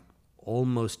back to like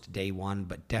almost day one,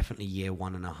 but definitely year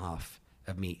 1.5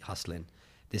 of me hustling,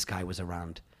 this guy was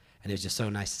around. And it was just so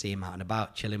nice to see him out and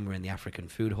about, chilling. We're in the African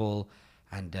food hall.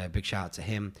 And big shout out to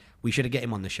him. We should get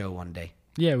him on the show one day.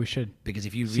 Yeah, we should. Because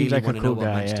if you really want to know what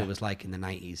Manchester was like in the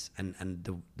 90s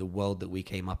and the world that we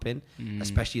came up in,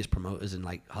 especially as promoters and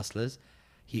like hustlers,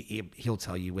 he'll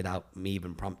tell you without me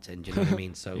even prompting. Do you know what I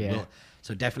mean? So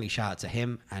so definitely shout out to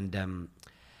him. And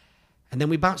then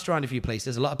we bounced around a few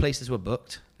places. A lot of places were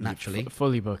booked, naturally.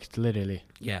 Fully booked, literally.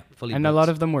 Yeah, fully and booked. a lot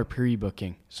of them were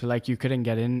pre-booking. So, like, you couldn't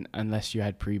get in unless you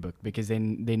had pre-booked because they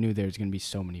knew there was going to be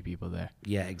so many people there.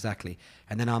 Yeah, exactly.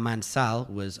 And then our man Sal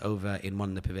was over in one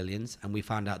of the pavilions, and we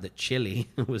found out that Chile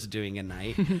was doing a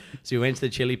night. So we went to the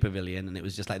Chile pavilion, and it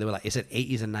was just like, they were like, it's an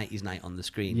 80s and 90s night on the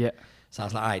screen. Yeah. So I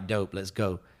was like, all right, dope, let's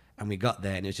go. And we got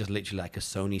there, and it was just literally like a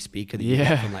Sony speaker that you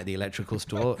get from like the electrical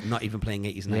store, not even playing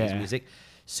 80s and 90s music.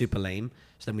 Super lame.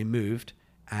 So then we moved,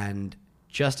 and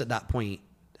just at that point,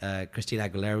 Christina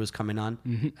Aguilera was coming on.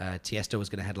 Tiesto was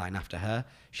going to headline after her.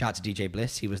 Shout out to DJ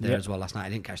Bliss. He was there as well last night. I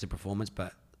didn't catch the performance,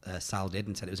 but Sal did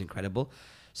and said it was incredible.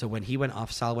 So when he went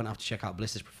off, Sal went off to check out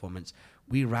Bliss's performance.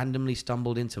 We randomly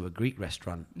stumbled into a Greek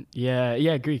restaurant.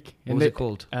 Yeah, Greek. What was it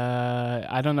called?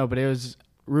 I don't know, but it was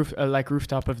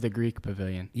rooftop of the Greek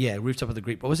pavilion. Yeah, rooftop of the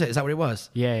Greek. What was it? Is that what it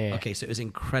was? Yeah. Okay, so it was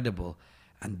incredible.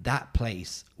 And that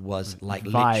place was like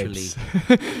vibes.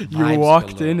 Literally you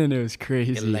walked in and it was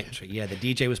crazy. Electric. Yeah, the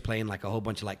DJ was playing like a whole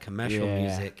bunch of like commercial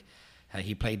music.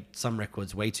 He played some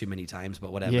records way too many times,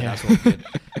 but whatever. That's all good.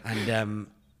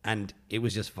 And it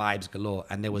was just vibes galore.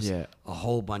 And there was a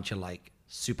whole bunch of like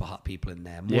super hot people in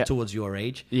there, more towards your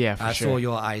age. Yeah, for sure. I saw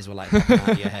your eyes were like popping out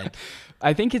of your head.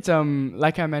 I think it's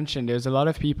like I mentioned, there's a lot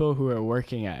of people who are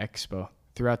working at Expo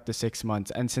throughout the 6 months,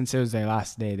 and since it was their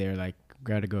last day, they're like,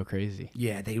 gotta go crazy.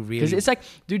 Yeah, they really... Because it's like,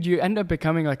 dude, you end up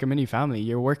becoming like a mini family.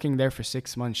 You're working there for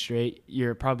 6 months straight.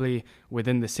 You're probably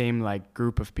within the same like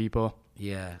group of people.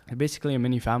 Yeah. They're basically a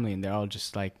mini family, and they're all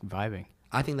just like vibing.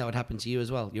 I think that would happen to you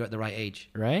as well. You're at the right age.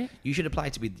 Right? You should apply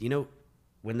to be, you know,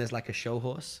 when there's like a show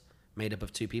horse made up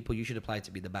of 2 people, you should apply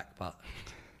to be the back part.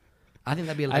 I think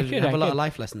that'd be I have a lot could. of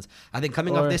life lessons. I think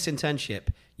coming off this internship,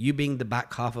 you being the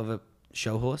back half of a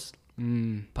show horse,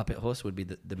 puppet horse would be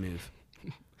the move.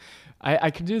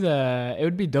 I could do it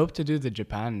would be dope to do the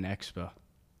Japan Expo.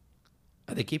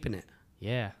 Are they keeping it?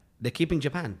 Yeah. They're keeping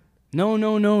Japan. No.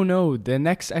 The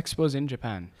next expo's in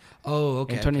Japan. Oh,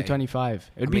 okay. In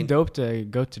 2025. It would be dope to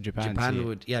go to Japan. Japan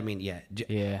would, yeah, I mean,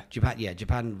 yeah.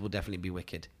 Japan will definitely be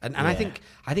wicked. And I think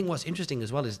what's interesting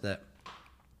as well is that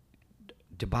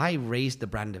Dubai raised the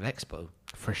brand of Expo.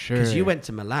 For sure. Because you went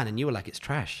to Milan and you were like, it's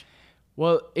trash.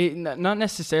 Well, not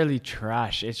necessarily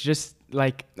trash. It's just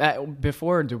like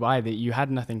before Dubai, that you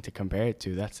had nothing to compare it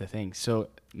to. That's the thing. So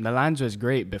Milan's was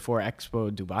great before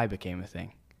Expo Dubai became a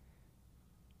thing.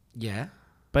 Yeah.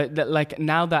 But like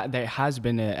now that there has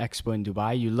been an Expo in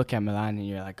Dubai, you look at Milan and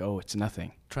you're like, oh, it's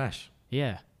nothing. Trash.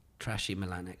 Yeah. Trashy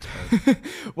Milan Expo.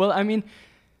 Well, I mean,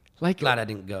 like... Glad I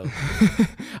didn't go.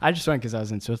 I just went because I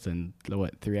was in Switzerland.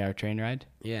 3-hour train ride?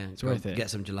 Yeah. It's worth it. Get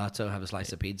some gelato, have a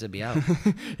slice of pizza, be out.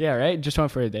 Yeah, right? Just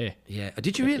went for a day. Yeah.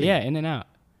 Did you really? Yeah, in and out.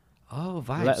 Oh,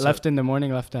 vibes. Left in the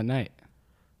morning, left at night.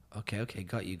 Okay.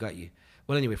 Got you.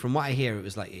 Well, anyway, from what I hear, it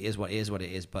was like, it is what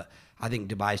it is. But I think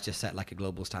Dubai's just set like a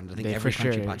global standard. I think every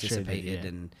country participated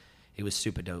and it was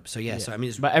super dope. So, yeah. So, I mean,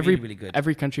 it's really, really good.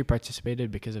 Every country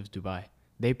participated because of Dubai.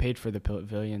 They paid for the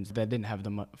pavilions that didn't have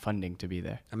the funding to be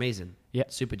there. Amazing. Yeah.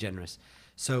 Super generous.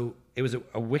 So it was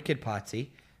a wicked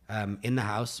party in the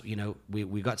house. You know,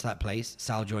 we got to that place.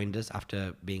 Sal joined us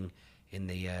after being in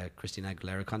the Christina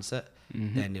Aguilera concert.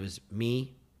 Mm-hmm. Then it was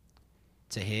me,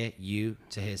 Tahir, you,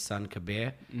 Tahir's son,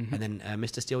 Kabir. Mm-hmm. And then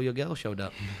Mr. Steal Your Girl showed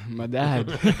up. My dad.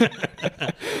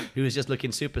 Who was just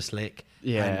looking super slick.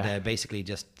 Yeah. And basically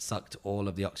just sucked all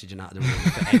of the oxygen out of the room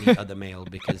for any other male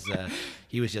because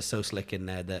he was just so slick in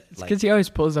there that... Because he always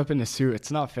pulls up in a suit.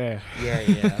 It's not fair. Yeah.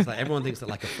 I was like, everyone thinks that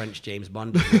like a French James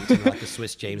Bond is like a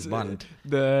Swiss James Bond.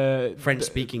 The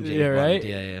French-speaking James Bond. Right?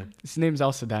 Yeah. His name's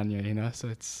also Daniel, you know, so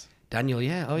it's... Daniel,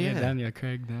 yeah. Oh, yeah. Daniel,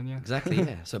 Craig, Daniel. Exactly,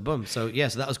 yeah. So, boom. So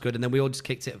that was good. And then we all just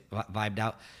kicked it, vibed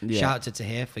out. Yeah. Shout out to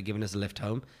Tahir for giving us a lift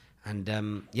home.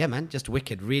 And, yeah, man, just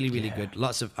wicked. Really, really good.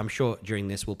 Lots of, I'm sure during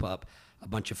this we'll put up a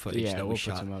bunch of footage that we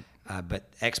shot.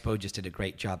 But Expo just did a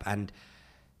great job. And,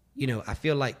 you know, I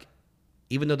feel like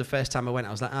even though the first time I went,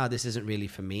 I was like, this isn't really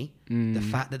for me. The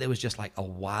fact that there was just like a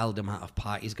wild amount of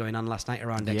parties going on last night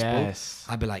around Expo,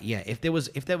 I'd be like, yeah, if there was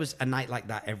a night like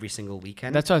that every single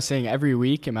weekend. That's what I was saying. Every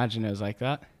week, imagine it was like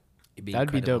that.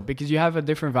 That'd be dope because you have a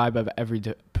different vibe of every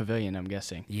pavilion, I'm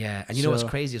guessing. Yeah. And you know what's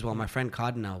crazy as well? My friend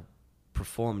Cardinal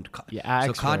performed.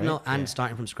 So Cardinal and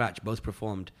Starting From Scratch both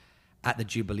performed at the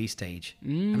Jubilee stage.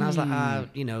 And I was like,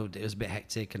 you know, it was a bit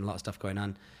hectic and a lot of stuff going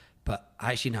on. But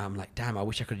actually now I'm like, damn, I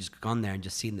wish I could have just gone there and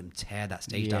just seen them tear that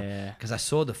stage down. Because I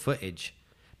saw the footage,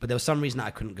 but there was some reason that I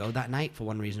couldn't go that night for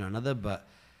one reason or another. But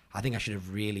I think I should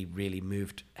have really, really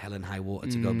moved hell and high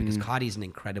water to go because Cardi's an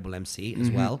incredible MC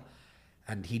as well.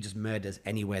 And he just murders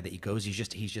anywhere that he goes. He's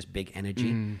just big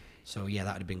energy. So yeah,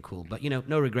 that would have been cool. But you know,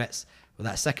 no regrets. Well,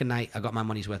 that second night, I got my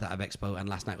money's worth out of Expo, and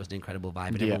last night was an incredible vibe.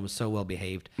 And everyone was so well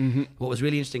behaved. What was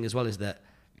really interesting as well is that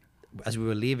as we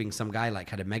were leaving, some guy like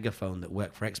had a megaphone that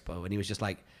worked for Expo, and he was just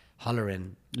like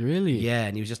hollering. Really? Yeah,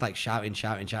 and he was just like shouting,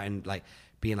 like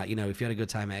being like, you know, if you had a good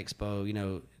time at Expo, you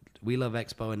know, we love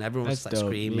Expo, and everyone was like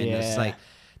screaming. Yeah. It's like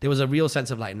there was a real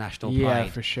sense of like national pride. Yeah,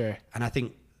 for sure. And I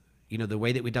think, you know, the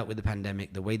way that we dealt with the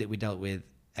pandemic, the way that we dealt with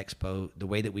Expo, the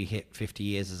way that we hit 50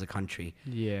 years as a country,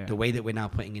 the way that we're now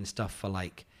putting in stuff for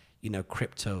like, you know,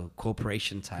 crypto,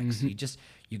 corporation tax.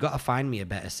 You got to find me a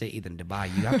better city than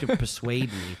Dubai. You have to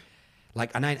persuade me.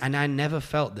 Like, and I never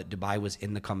felt that Dubai was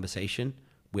in the conversation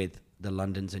with the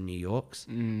Londons and New Yorks.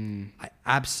 I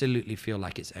absolutely feel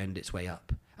like it's earned its way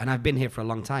up. And I've been here for a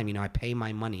long time. You know, I pay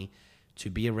my money to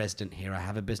be a resident here. I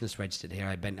have a business registered here.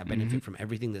 I benefit from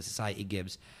everything that society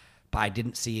gives. But I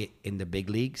didn't see it in the big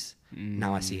leagues.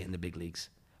 Now I see it in the big leagues.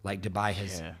 Like, Dubai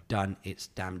has done its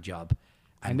damn job.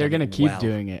 And they're going to keep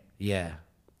doing it. Yeah.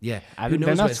 Yeah, who knows?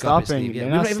 They're not stopping. We've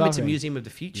not even been to Museum of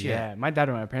the Future. Yeah, my dad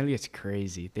went. Apparently, it's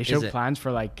crazy. They show plans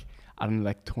for like, I don't know,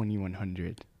 like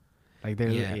 2100. Like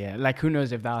they're like who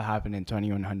knows if that'll happen in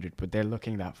 2100, but they're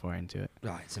looking that far into it.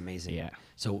 Oh, it's amazing. Yeah.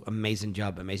 So amazing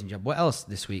job. What else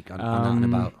this week on and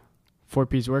about?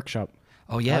 4P's workshop.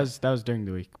 Oh yeah, that was during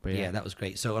the week. But yeah, that was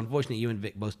great. So unfortunately, you and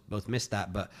Vic both missed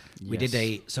that, but we did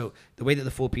so the way that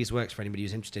the 4Ps works for anybody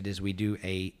who's interested is we do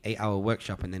a 8-hour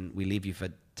workshop and then we leave you for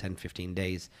 10-15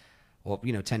 days, or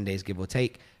 10 days give or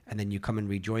take, and then you come and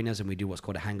rejoin us and we do what's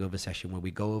called a hangover session where we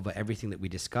go over everything that we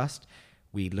discussed.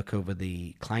 We look over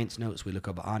the client's notes, we look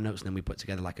over our notes, and then we put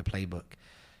together like a playbook.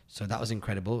 So that was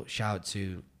incredible. Shout out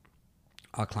to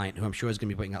our client, who I'm sure is going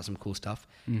to be putting out some cool stuff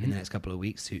in the next couple of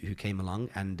weeks, who came along.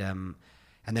 And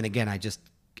then again, I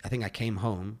think I came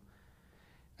home,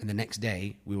 and the next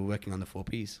day we were working on the 4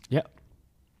 Ps. Yeah.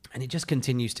 And it just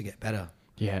continues to get better.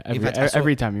 Yeah, fact,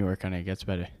 every time you work on it, it gets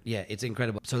better. Yeah, it's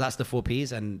incredible. So that's the 4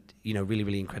 Ps, and really,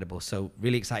 really incredible. So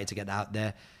really excited to get that out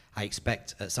there. I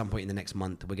expect at some point in the next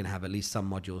month we're going to have at least some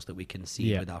modules that we can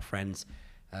see with our friends.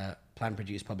 Plan,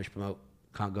 produce, publish, promote.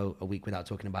 Can't go a week without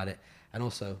talking about it. And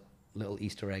also, little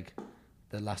Easter egg,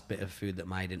 the last bit of food that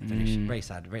Maya didn't finish. Very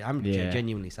sad. I'm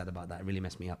genuinely sad about that. It really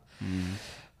messed me up.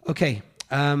 Okay.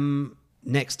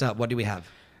 Next up, what do we have?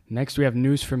 Next, we have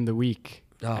news from the week.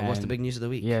 Oh, what's the big news of the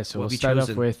week? Yeah, so we'll start off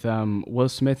with Will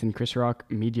Smith and Chris Rock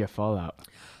media fallout.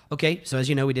 Okay, so as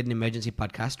you know, we did an emergency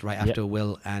podcast right after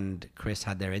Will and Chris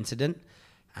had their incident.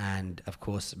 And of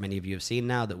course, many of you have seen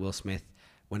now that Will Smith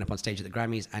went up on stage at the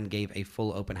Grammys and gave a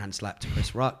full open hand slap to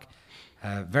Chris Rock.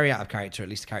 Very out of character, at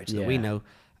least the character that we know.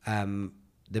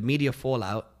 The media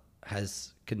fallout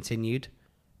has continued.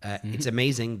 It's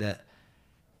amazing that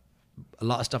a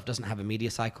lot of stuff doesn't have a media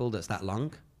cycle that's that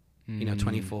long.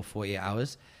 24, 48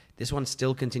 hours. This one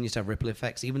still continues to have ripple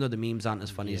effects, even though the memes aren't as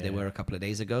funny as they were a couple of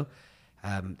days ago.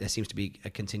 There seems to be a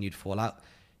continued fallout.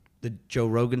 The Joe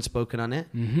Rogan spoken on it,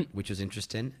 which was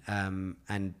interesting.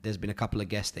 And there's been a couple of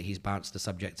guests that he's bounced the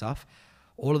subject off.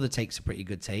 All of the takes are pretty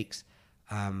good takes.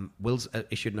 Will's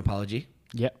issued an apology,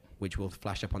 which will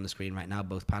flash up on the screen right now,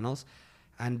 both panels.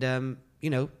 And,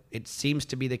 it seems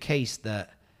to be the case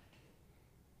that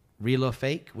real or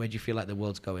fake, where do you feel like the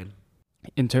world's going?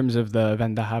 In terms of the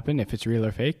event that happened, if it's real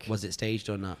or fake, was it staged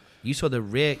or not? You saw the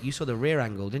rear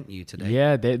angle, didn't you, today?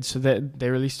 Yeah, they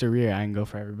released a rear angle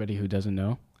for everybody who doesn't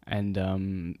know,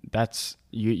 and that's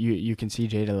you can see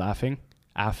Jada laughing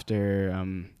after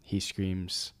he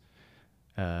screams,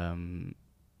 "Get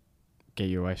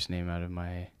your wife's name out of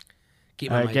my keep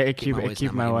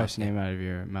my wife's name out of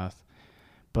your mouth."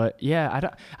 But yeah,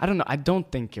 I don't know. I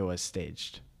don't think it was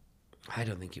staged. I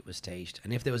don't think it was staged.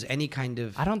 And if there was any kind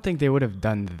of... I don't think they would have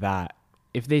done that.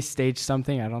 If they staged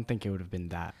something, I don't think it would have been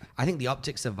that. I think the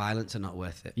optics of violence are not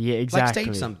worth it. Yeah, exactly.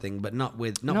 Like stage something, but not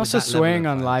with... Not also swearing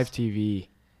on live TV.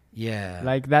 Yeah.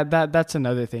 Like that's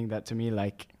another thing that to me,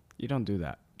 like, you don't do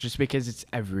that. Just because it's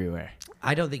everywhere.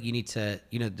 I don't think you need to...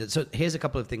 so here's a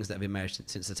couple of things that have emerged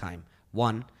since the time.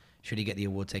 One, should he get the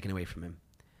award taken away from him?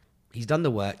 He's done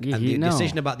the work, and the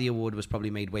decision about the award was probably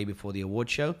made way before the award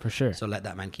show. For sure. So let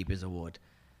that man keep his award.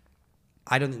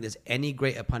 I don't think there's any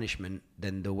greater punishment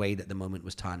than the way that the moment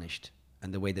was tarnished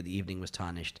and the way that the evening was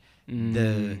tarnished.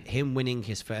 Him winning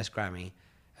his first Grammy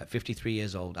at 53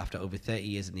 years old after over 30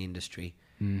 years in the industry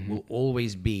will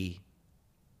always be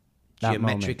that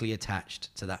geometrically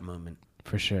attached to that moment.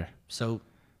 For sure. So...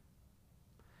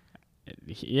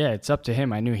 yeah, it's up to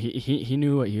him. I knew he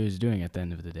knew what he was doing at the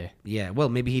end of the day. Yeah, well,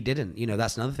 maybe he didn't.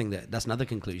 That's another thing that's another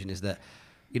conclusion is that,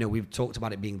 we've talked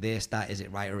about it being this, that, is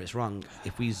it right or it's wrong.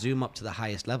 If we zoom up to the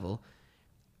highest level,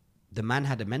 the man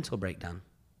had a mental breakdown.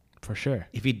 For sure.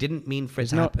 If he didn't mean for it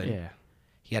to happen,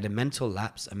 he had a mental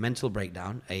lapse, a mental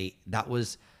breakdown. That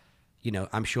was,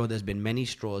 I'm sure there's been many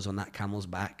straws on that camel's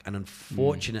back, and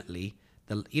unfortunately.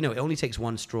 It only takes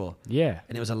one straw. Yeah.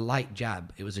 And it was a light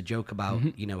jab. It was a joke about,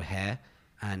 hair,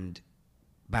 and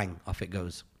bang, off it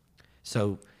goes.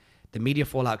 So the media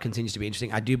fallout continues to be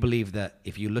interesting. I do believe that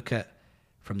if you look at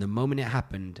from the moment it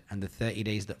happened and the 30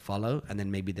 days that follow, and then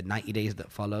maybe the 90 days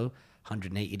that follow,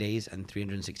 180 days and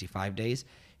 365 days,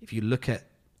 if you look at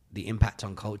the impact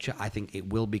on culture, I think it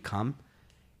will become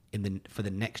for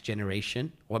the next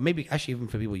generation, or maybe actually even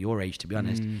for people your age, to be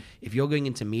honest. If you're going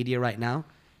into media right now,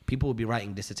 people will be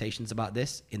writing dissertations about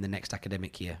this in the next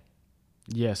academic year.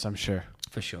 Yes, I'm sure.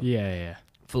 For sure. Yeah.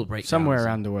 Full breakdown. Somewhere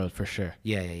around the world, for sure.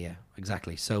 Yeah.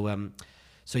 Exactly. So,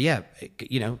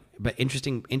 but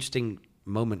interesting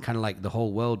moment, kind of like the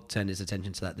whole world turned its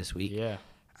attention to that this week. Yeah.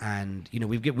 And,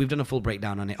 we've done a full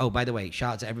breakdown on it. Oh, by the way,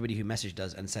 shout out to everybody who messaged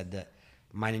us and said that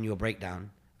mine and your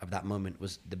breakdown of that moment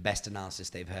was the best analysis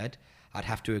they've heard. I'd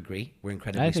have to agree. We're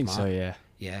incredibly smart. I think so, yeah.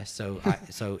 Yeah, so if wow,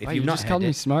 you've you not just called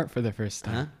me smart for the first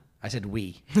time. Huh? I said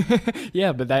we.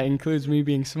 Yeah, but that includes me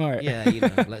being smart. Yeah,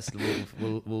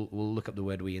 we'll look up the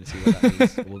word we and see what that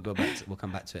means. We'll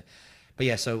come back to it. But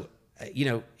yeah, so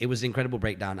it was an incredible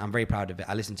breakdown. I'm very proud of it.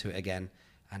 I listened to it again,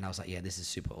 and I was like, yeah, this is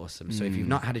super awesome. So if you've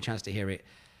not had a chance to hear it,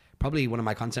 probably one of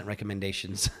my content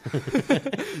recommendations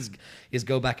is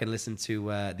go back and listen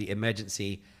to the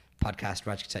emergency podcast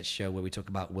Raj Kotecha show, where we talk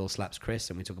about Will slaps Chris,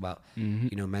 and we talk about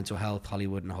mental health,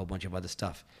 Hollywood, and a whole bunch of other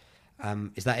stuff.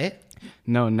 Is that it?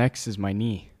 No, next is my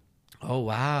knee. Oh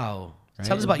wow! Right?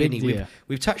 Tell us about your knee. Deal.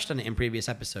 We've touched on it in previous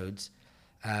episodes.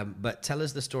 But tell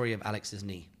us the story of Alex's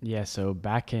knee. Yeah, so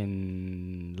back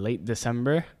in late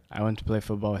December, I went to play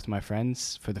football with my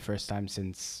friends for the first time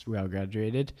since we all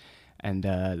graduated. And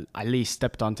Ali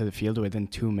stepped onto the field. Within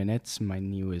 2 minutes, my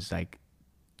knee was like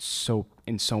so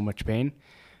much pain.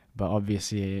 But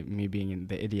obviously, me being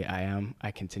the idiot I am,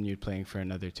 I continued playing for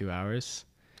another 2 hours.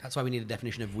 That's why we need a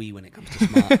definition of we when it comes to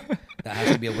smart. That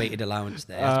has to be a weighted allowance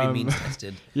there. It has to be means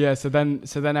tested. Yeah, so then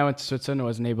I went to Switzerland. I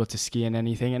wasn't able to ski in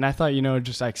anything. And I thought,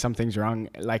 just like something's wrong.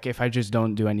 Like if I just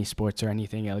don't do any sports or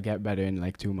anything, it'll get better in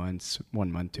like 2 months,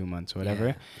 1 month, 2 months, whatever.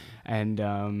 Yeah.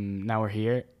 And now we're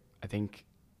here. I think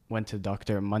went to the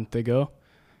doctor a month ago.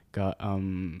 Got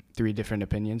 3 different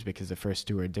opinions because the first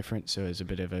 2 were different. So it was a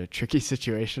bit of a tricky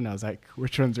situation. I was like,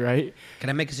 which one's right? Can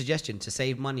I make a suggestion? To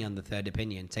save money on the third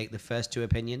opinion, take the first 2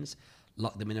 opinions,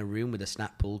 lock them in a room with a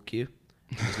snap pool cue,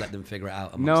 and just let them figure it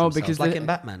out amongst themselves. Because like in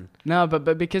Batman. No,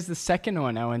 but because the second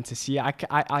one I went to see,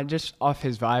 I just off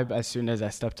his vibe, as soon as I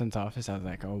stepped into office, I was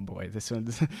like, oh boy, this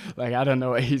one's like, I don't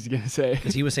know what he's going to say.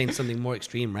 Because he was saying something more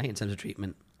extreme, right, in terms of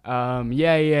treatment.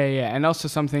 Yeah. And also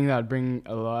something that would bring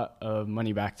a lot of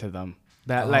money back to them.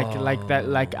 That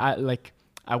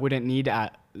I wouldn't need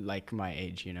at like my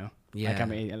age,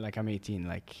 Yeah. Like I'm 18,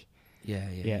 like.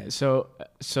 Yeah. So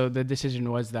the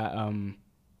decision was that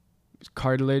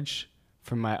cartilage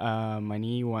from my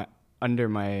knee went under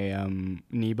my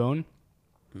knee bone.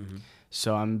 Mm-hmm.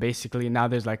 So I'm basically now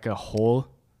there's like a hole.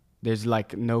 There's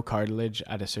like no cartilage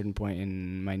at a certain point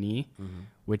in my knee, mm-hmm.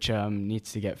 which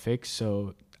needs to get fixed.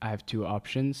 So I have 2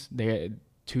 options.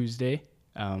 Tuesday,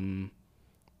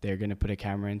 they're gonna put a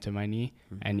camera into my knee,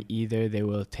 mm-hmm. and either they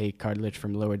will take cartilage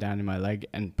from lower down in my leg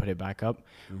and put it back up,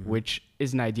 mm-hmm. which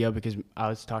isn't ideal because I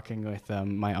was talking with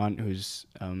my aunt who's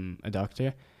a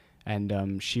doctor,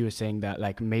 and she was saying that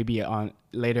like maybe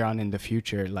later on in the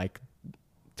future, like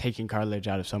taking cartilage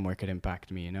out of somewhere could impact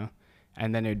me,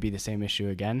 and then it would be the same issue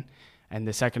again. And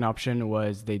the second option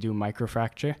was they do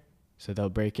microfracture, so they'll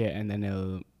break it and then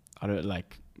it'll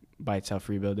like by itself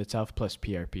rebuild itself, plus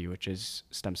PRP, which is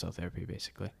stem cell therapy,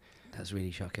 basically. That's really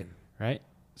shocking. Right?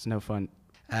 It's no fun.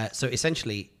 So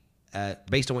essentially,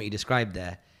 based on what you described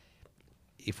there,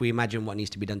 if we imagine what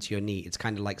needs to be done to your knee, it's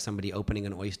kind of like somebody opening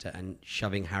an oyster and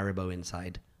shoving Haribo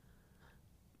inside.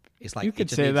 It's like you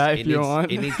could say that if you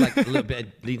want. It needs like a little bit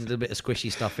of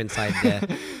squishy stuff inside there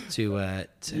to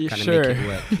kind of sure. make it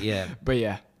work. Yeah. But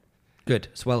yeah. Good.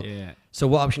 So So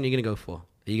what option are you going to go for?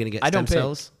 Are you going to get stem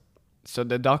cells? So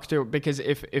the doctor, because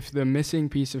if the missing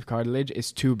piece of cartilage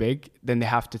is too big, then they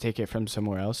have to take it from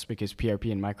somewhere else because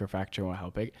PRP and microfracture won't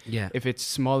help it. Yeah. If it's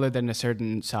smaller than a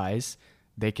certain size,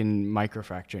 they can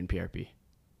microfracture and PRP.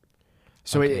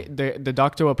 So the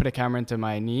doctor will put a camera into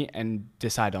my knee and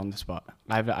decide on the spot.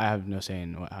 I have no say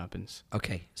in what happens.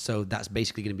 Okay, so that's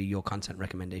basically going to be your content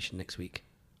recommendation next week.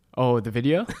 Oh, the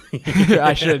video?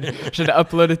 I should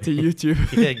upload it to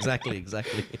YouTube. Yeah, exactly.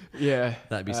 Yeah.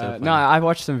 That'd be so fun. No, I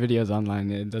watched some videos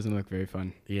online. It doesn't look very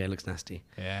fun. Yeah, it looks nasty.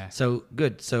 Yeah. So,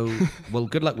 good. So, well,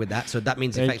 good luck with that. So that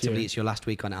means effectively it's your last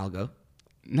week on ALGO.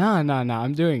 No,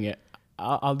 I'm doing it.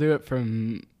 I'll do it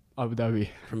from Abu Dhabi.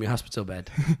 From your hospital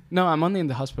bed? No, I'm only in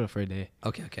the hospital for a day.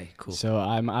 Okay, cool. So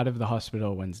I'm out of the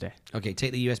hospital Wednesday. Okay,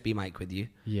 take the USB mic with you.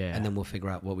 Yeah. And then we'll figure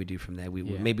out what we do from there.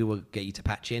 Maybe we'll get you to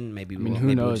patch in. Maybe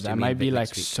who knows? I might be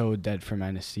like so dead from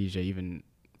anesthesia, even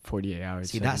 48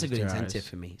 hours. See, that's a good incentive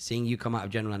for me. Seeing you come out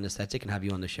of general anesthetic and have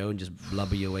you on the show and just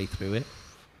blubber your way through it.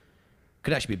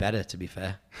 Could actually be better, to be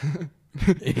fair.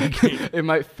 It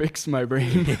might fix my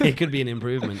brain. It could be an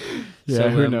improvement. Yeah, so,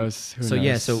 who knows?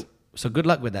 So good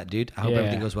luck with that, dude. I hope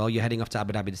everything goes well. You're heading off to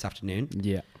Abu Dhabi this afternoon.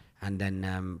 Yeah. And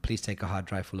then please take a hard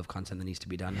drive full of content that needs to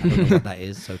be done. I don't know what that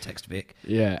is, so text Vic.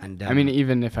 Yeah. And I mean,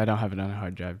 even if I don't have it on a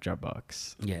hard drive,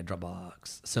 Dropbox. Yeah,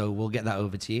 Dropbox. So we'll get that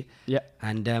over to you. Yeah.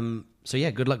 And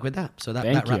good luck with that. So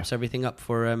that wraps everything up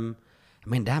for. I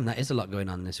mean, damn, that is a lot going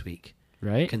on this week.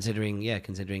 Right.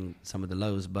 Considering some of the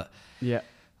lows, but yeah.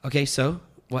 Okay, so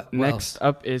what next else?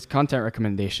 up is content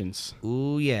recommendations.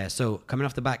 Ooh, yeah. So coming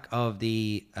off the back of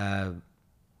the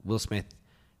Will Smith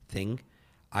thing,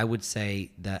 I would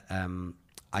say that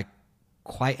I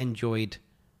quite enjoyed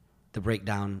the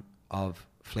breakdown of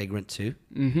Flagrant 2.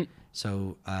 Mm-hmm.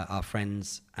 So our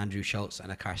friends Andrew Schultz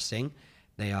and Akash Singh,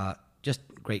 they are just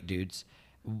great dudes.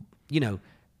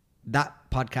 That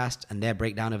podcast and their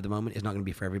breakdown of the moment is not going to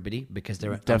be for everybody because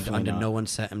they're under no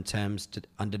uncertain terms.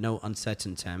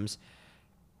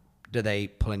 Do they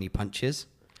pull any punches?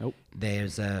 Nope.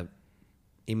 There's a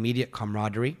immediate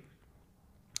camaraderie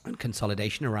and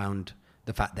consolidation around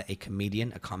the fact that a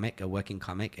comedian, a working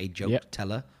comic, a joke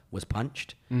teller was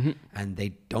punched, mm-hmm. and they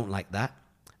don't like that,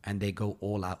 and they go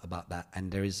all out about that.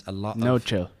 And there is a lot no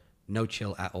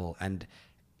chill at all. And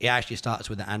it actually starts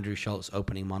with the Andrew Schultz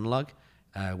opening monologue,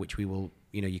 which we will,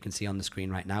 you can see on the screen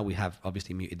right now. We have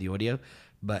obviously muted the audio,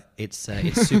 but it's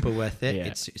super worth it. Yeah.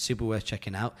 It's super worth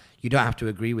checking out. You don't have to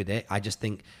agree with it. I just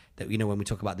think that, when we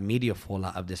talk about the media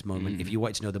fallout of this moment, if you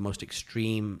want to know the most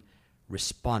extreme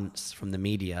response from the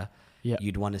media,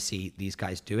 you'd want to see these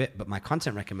guys do it. But my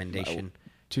content recommendation...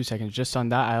 2 seconds. Just on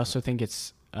that, I also think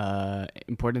it's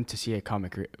important to see a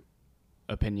comic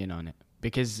opinion on it.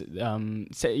 Because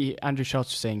say Andrew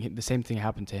Schultz was saying the same thing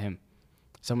happened to him.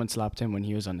 Someone slapped him when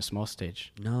he was on a small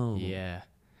stage. No. Yeah.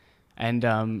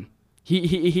 And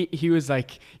he was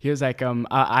like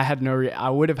I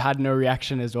would have had no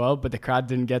reaction as well, but the crowd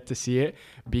didn't get to see it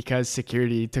because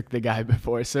security took the guy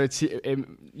before. So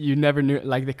you never knew,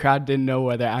 like the crowd didn't know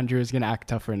whether Andrew was gonna act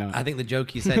tough or not. I think the joke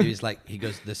he said was like, he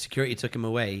goes, the security took him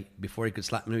away before he could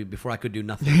slap me, before I could do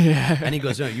nothing. And he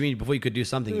goes, no, you mean before you could do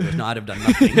something? He goes, no, I'd have done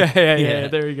nothing. Yeah,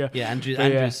 there we go. Yeah, Andrew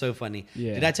is so funny.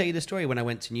 Yeah. Did I tell you the story when I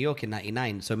went to New York in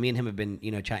 '99? So me and him have been,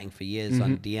 chatting for years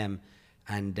on DM.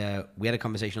 And we had a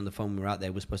conversation on the phone when we were out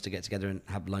there. We were supposed to get together and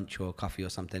have lunch or coffee or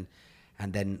something.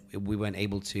 And then we weren't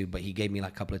able to, but he gave me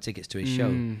like a couple of tickets to his show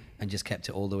and just kept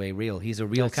it all the way real. He's a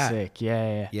real That's cat. sick.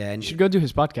 Yeah. And you should go do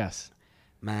his podcast.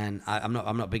 Man, I'm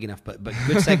not big enough, but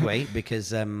good segue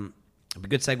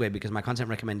because my content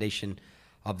recommendation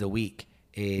of the week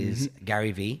is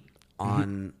Gary V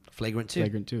on Flagrant 2.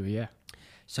 Flagrant 2, yeah.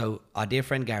 So our dear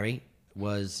friend Gary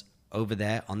was over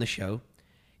there on the show.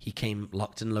 He came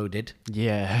locked and loaded.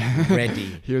 Yeah.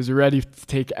 Ready. He was ready to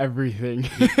take everything.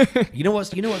 You know what's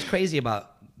crazy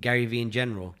about Gary V in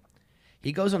general?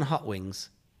 He goes on Hot Wings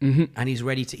and he's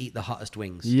ready to eat the hottest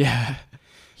wings. Yeah.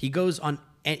 He goes on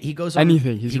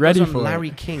anything. He's ready goes on for Larry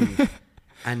it. King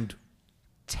and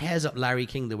tears up Larry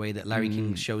King the way that Larry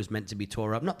King's show is meant to be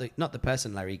tore up. Not the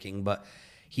person Larry King, but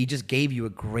he just gave you a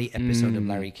great episode of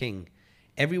Larry King.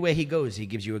 Everywhere he goes, he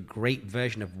gives you a great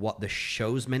version of what the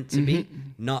show's meant to be,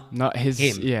 not his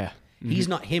him. Yeah. He's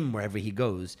not him wherever he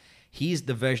goes. He's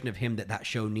the version of him that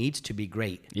show needs to be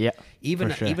great. Yeah. Even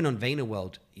for sure. even on Vayner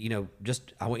World,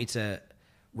 I want you to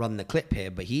run the clip here,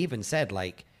 but he even said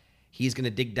like he's going to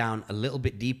dig down a little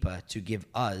bit deeper to give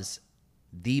us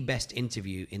the best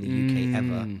interview in the UK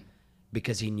ever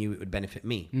because he knew it would benefit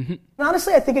me.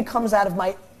 Honestly, I think it comes out of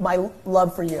my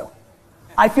love for you.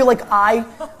 I feel like I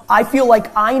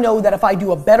know that if I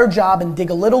do a better job and dig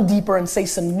a little deeper and say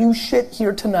some new shit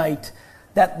here tonight,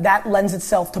 that lends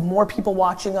itself to more people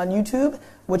watching on YouTube,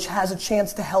 which has a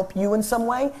chance to help you in some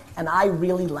way, and I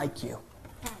really like you.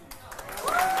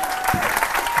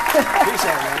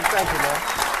 Appreciate it, man. Thank you, man.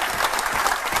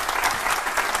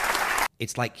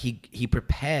 It's like he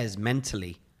prepares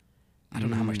mentally. I don't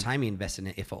know how much time he invests in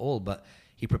it, if at all, but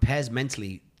he prepares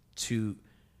mentally to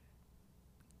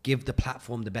give the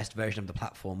platform the best version of the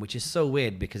platform, which is so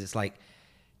weird because it's like,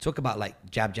 talk about like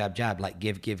jab, jab, jab, like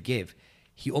give.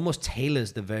 He almost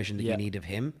tailors the version that you need of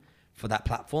him for that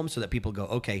platform so that people go,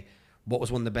 okay, what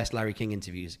was one of the best Larry King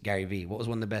interviews? Gary V. What was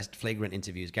one of the best Flagrant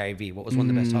interviews? Gary V. What was one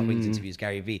of the best Hot Wings interviews?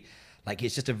 Gary V. Like,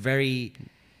 it's just a very...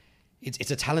 It's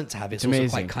a talent to have. It's also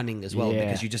quite cunning as well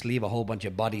because you just leave a whole bunch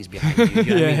of bodies behind you.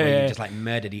 You know what I mean? Where you just like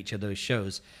murdered each of those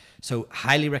shows. So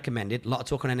highly recommended. A lot of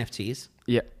talk on NFTs.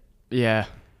 Yeah.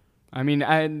 I mean,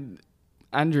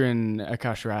 Andrew and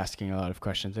Akash were asking a lot of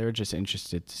questions. They were just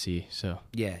interested to see. So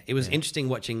yeah, it was interesting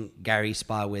watching Gary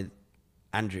spar with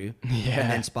Andrew and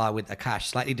then spar with Akash,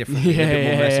 slightly different, a bit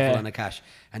more merciful on Akash,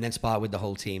 and then spar with the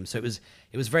whole team. So it was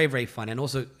very, very fun. And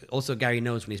also Gary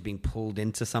knows when he's being pulled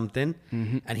into something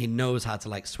and he knows how to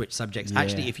like switch subjects.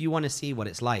 Actually, if you want to see what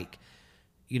it's like,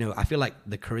 I feel like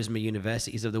the charisma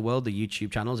universities of the world, the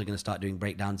YouTube channels are going to start doing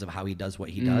breakdowns of how he does what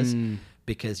he does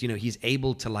because, he's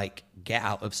able to like get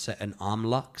out of certain arm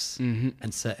locks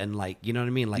and certain like, you know what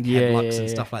I mean? Like head locks and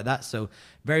stuff like that. So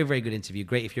very, very good interview.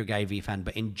 Great if you're a Gary V fan,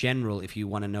 but in general, if you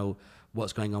want to know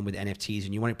what's going on with NFTs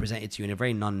and you want it presented to you in a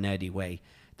very non-nerdy way,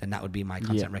 then that would be my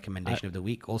content recommendation of the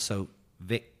week. Also,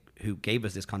 Vic, who gave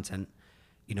us this content,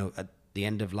 at the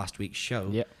end of last week's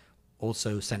show,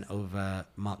 also sent over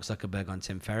Mark Zuckerberg on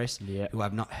Tim Ferriss, who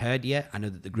I've not heard yet. I know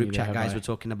that the group chat guys were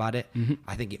talking about it.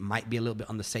 I think it might be a little bit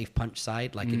on the safe punch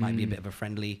side, like it might be a bit of a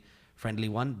friendly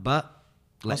one, but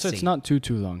let's see. It's not too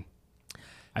long.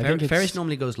 I think Ferriss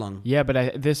normally goes long. Yeah, but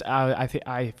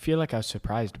I feel like I was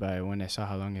surprised by it when I saw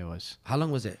how long it was. How long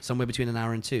was it? Somewhere between an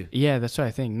hour and 2. Yeah, that's what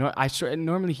I think.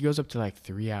 Normally he goes up to like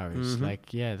 3 hours.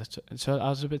 So I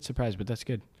was a bit surprised, but that's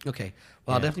good. Okay,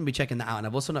 well I'll definitely be checking that out, and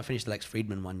I've also not finished the Lex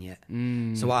Friedman one yet.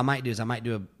 So what I might do is a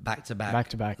back-to-back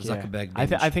Zuckerberg.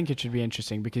 Yeah. I think it should be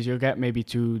interesting because you'll get maybe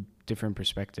 2 different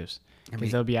perspectives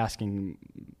because they'll be asking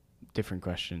different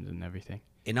questions and everything.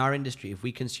 in our industry, if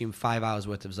we consume 5 hours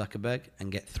worth of Zuckerberg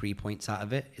and get 3 points out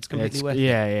of it, it's completely worth it.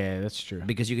 Yeah, that's true.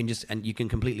 Because you can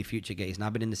completely future gaze. And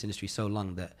I've been in this industry so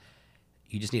long that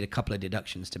you just need a couple of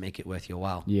deductions to make it worth your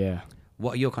while. Yeah.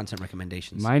 What are your content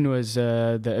recommendations? Mine was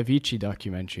the Avicii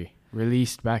documentary,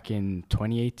 released back in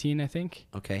 2018, I think.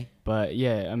 Okay. But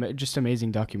yeah, just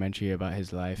amazing documentary about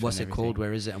his life. What's it called?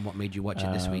 Where is it? And what made you watch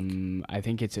it this week? I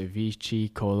think it's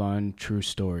Avicii: True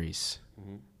Stories.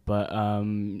 But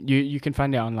you can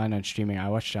find it online on streaming. I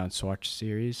watched it on Swatch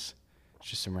Series. It's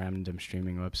just some random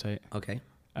streaming website. Okay.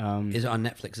 Is it on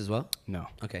Netflix as well? No.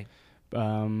 Okay.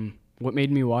 What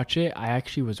made me watch it? I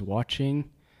actually was watching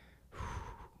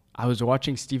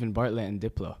Stephen Bartlett and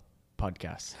Diplo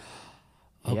podcast.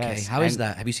 Okay. Yes, How is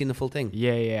that? Have you seen the full thing?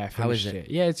 Yeah. I How is finished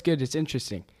it? Yeah, it's good. It's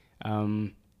interesting.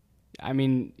 I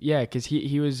mean, yeah, because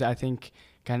he was, I think,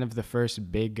 kind of the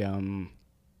first big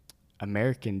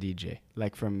American DJ,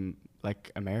 like from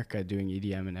like America, doing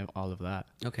EDM and all of that.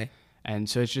 Okay. And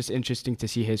so it's just interesting to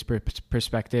see his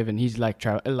perspective. And he's like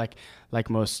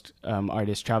most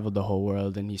artists, traveled the whole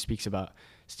world, and he speaks about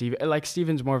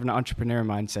Steven's more of an entrepreneur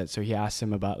mindset. So he asks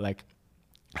him about like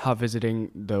how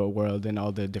visiting the world and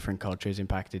all the different cultures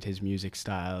impacted his music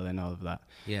style and all of that.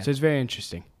 Yeah. So it's very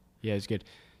interesting. Yeah, it's good.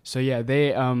 So yeah,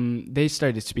 they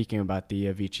started speaking about the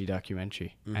Avicii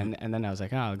documentary, and then I was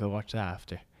like, I'll go watch that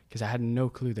after, because I had no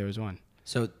clue there was one.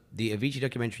 So the Avicii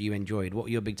documentary you enjoyed. What were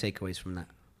your big takeaways from that?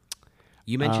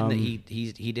 You mentioned that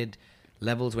he did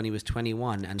levels when he was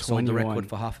 21 and sold the record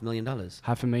for $500,000.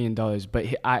 $500,000,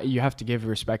 but you have to give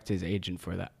respect to his agent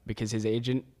for that, because his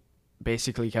agent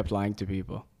basically kept lying to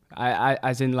people.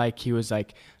 As in, like, he was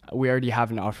like, we already have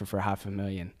an offer for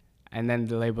 $500,000. And then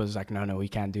the label was like, no, we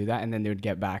can't do that. And then they would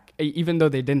get back. Even though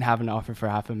they didn't have an offer for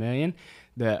 $500,000,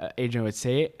 the agent would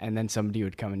say it, and then somebody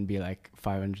would come and be like,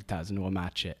 500,000, we'll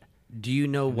match it. Do you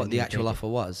know what the actual offer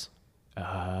was?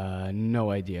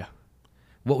 No idea.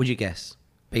 What would you guess,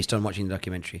 based on watching the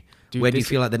documentary? Dude, Where do you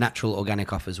feel like the natural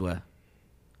organic offers were?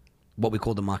 What we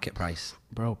call the market price?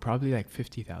 Bro, probably like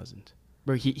 50,000.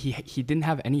 Bro, he didn't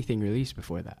have anything released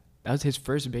before that. That was his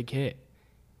first big hit.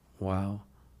 Wow.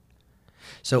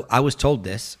 So I was told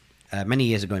this many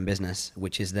years ago in business,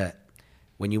 which is that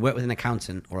when you work with an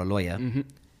accountant or a lawyer,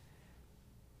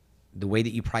 the way that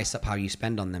you price up how you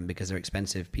spend on them, because they're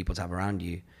expensive people to have around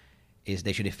you, is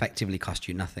they should effectively cost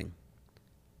you nothing.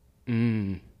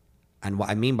 And what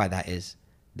I mean by that is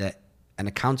that an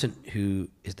accountant who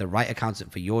is the right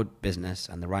accountant for your business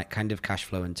and the right kind of cash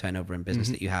flow and turnover and business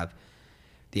that you have,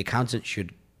 the accountant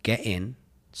should get in,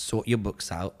 sort your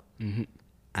books out,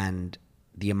 and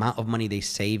the amount of money they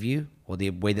save you, or the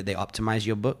way that they optimize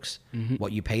your books,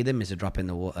 what you pay them is a drop in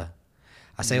the water.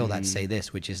 I say all that to say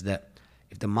this, which is that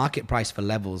if the market price for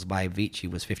Levels by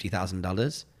Avicii was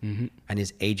 $50,000 and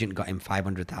his agent got him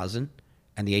 500,000,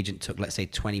 and the agent took, let's say,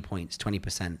 20 points,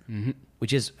 20%,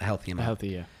 which is a healthy amount. Healthy,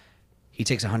 yeah. He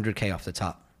takes 100K off the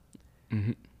top.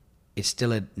 It's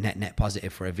still a net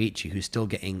positive for Avicii, who's still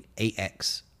getting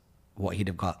 8x what he'd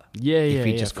have got if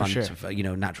he'd just gone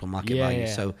to, natural market value.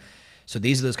 So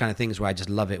these are those kind of things where I just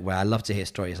love it, where I love to hear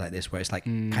stories like this, where it's like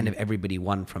kind of everybody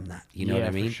won from that. You know what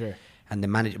I mean? For sure. And the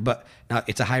manager, but now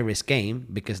it's a high risk game,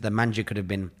 because the manager could have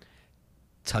been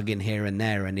tugging here and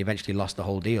there and eventually lost the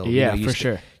whole deal. Yeah, for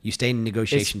sure. You stay in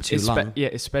negotiation too long. Yeah,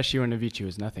 especially when Avicii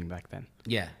was nothing back then.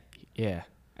 Yeah. Yeah.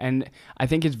 And I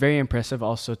think it's very impressive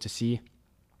also to see,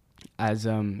 as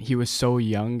he was so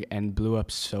young and blew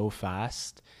up so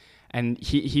fast. And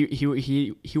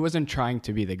he wasn't trying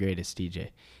to be the greatest DJ.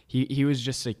 He was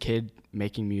just a kid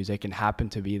making music and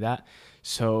happened to be that.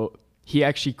 So he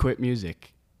actually quit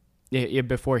music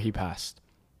before he passed.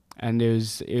 And it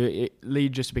was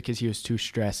just because he was too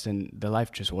stressed and the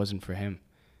life just wasn't for him.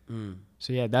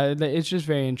 So yeah, that it's just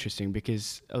very interesting,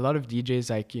 because a lot of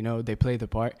DJs, they play the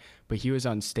part, but he was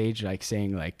on stage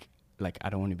saying like I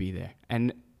don't want to be there.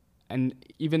 And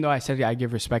even though I said I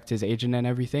give respect to his agent and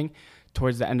everything,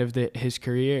 towards the end of his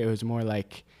career, it was more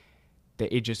like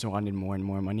the agents wanted more and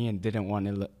more money and didn't want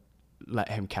to let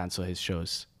him cancel his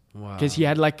shows. Wow. Because he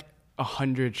had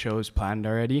 100 shows planned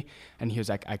already, and he was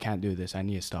like, I can't do this, I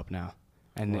need to stop now.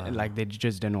 And they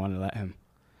just didn't want to let him.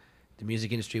 The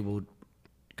music industry will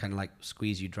kind of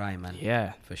squeeze you dry, man.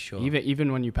 Yeah, for sure.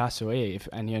 Even when you pass away, if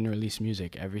any unreleased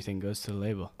music, everything goes to the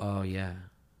label. Oh yeah.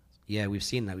 Yeah, we've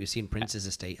seen that. We've seen Prince's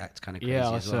estate act kind of crazy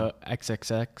also as well.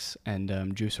 XXX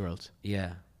and Juice WRLD.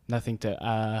 Yeah. Nothing to...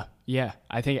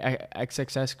 I think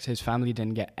XXX, his family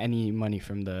didn't get any money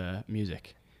from the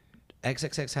music.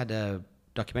 XXX had a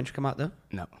documentary come out, though?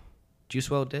 No. Juice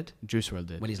WRLD did? Juice WRLD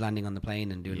did. When he's landing on the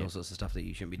plane and doing all sorts of stuff that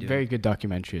you shouldn't be doing. Very good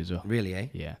documentary as well. Really, eh?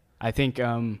 Yeah. I think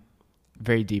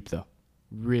very deep, though.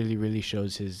 really, really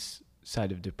shows his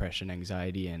side of depression,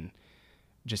 anxiety, and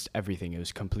just everything. It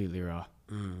was completely raw.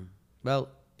 Well,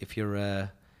 if you're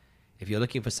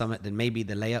looking for something, then maybe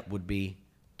the layup would be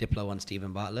Diplo on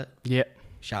Stephen Bartlett. Yeah.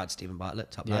 Shout out to Stephen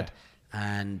Bartlett, top lad.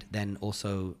 And then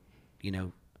also, you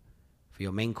know, for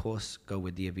your main course, go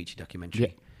with the Avicii documentary.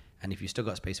 Yeah. And if you still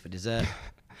got space for dessert,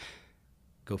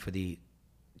 go for the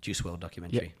Juice WRLD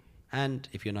documentary. And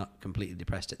if you're not completely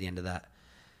depressed at the end of that,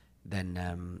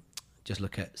 then just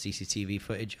look at CCTV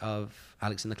footage of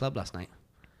Alex in the club last night.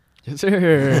 Yes, sir.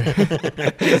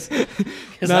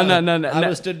 No. I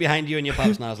was stood behind you and your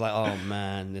pops, and I was like, "Oh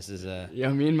man, this is a." Yeah,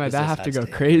 me and my dad have to go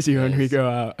crazy when we go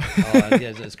out. Oh,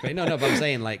 yeah, it's great. No, but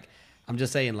I'm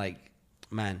just saying,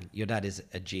 man, your dad is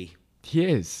a G. He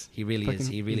is. He really is.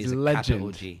 He really is a legend.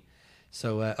 capital G.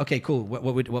 So, okay, cool. What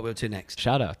we're to next?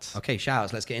 Shout-outs. Okay,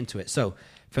 shout-outs. Let's get into it. So,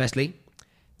 firstly,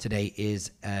 today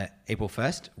is April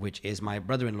 1st, which is my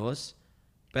brother-in-law's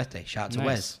birthday. Shout out to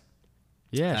Wes.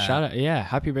 Yeah, shout out. Yeah,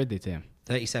 happy birthday to him.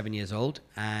 37 years old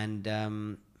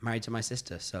and married to my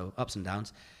sister. So, ups and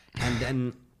downs. And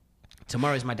then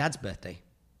tomorrow is my dad's birthday.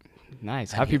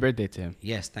 Nice. Happy birthday to him.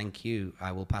 Yes, thank you.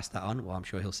 I will pass that on. Well, I'm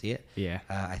sure he'll see it. Yeah.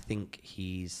 I think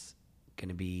he's going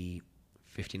to be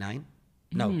 59.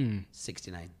 No,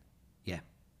 69. Yeah.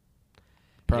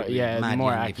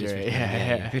 More accurate.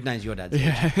 Yeah. 59 is your dad's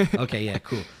age. Okay, yeah,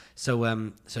 cool.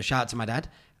 So shout out to my dad.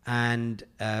 And,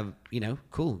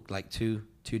 cool. Like two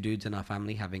dudes in our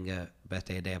family having a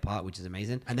birthday a day apart, which is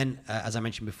amazing. And then, as I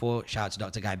mentioned before, shout out to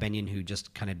Dr. Guy Benyon, who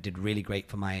just kind of did really great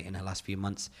for Maya in her last few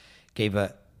months. Gave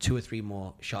her 2 or 3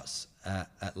 more shots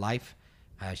at life.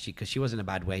 Because she was in a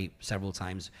bad way several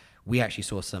times. We actually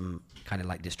saw some kind of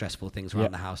like distressful things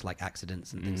around the house, like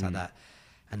accidents and things like that.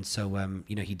 And so,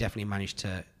 he definitely managed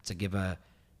to give her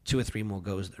 2 or 3 more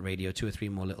goes at the radio, 2 or 3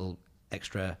 more little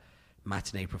extra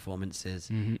matinee performances.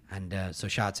 And so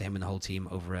shout out to him and the whole team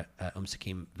over at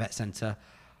Sakim Vet Center.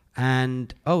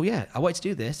 And, I wanted to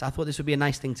do this. I thought this would be a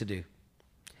nice thing to do.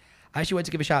 I actually wanted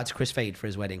to give a shout out to Chris Fade for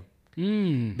his wedding.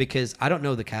 Because I don't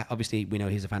know the cat. Obviously, we know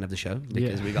he's a fan of the show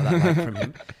because we got that like from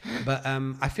him. But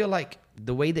I feel like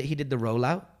the way that he did the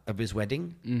rollout of his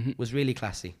wedding was really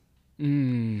classy.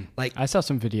 Like I saw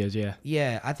some videos. Yeah.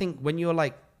 Yeah, I think when you're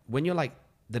like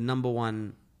the number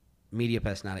one media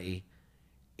personality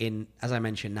in, as I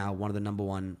mentioned now, one of the number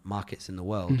one markets in the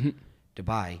world,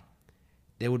 Dubai,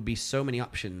 there would be so many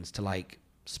options to like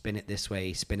spin it this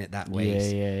way, spin it that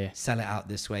way, sell it out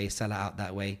this way, sell it out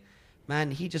that way.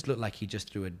 Man, he just looked like he just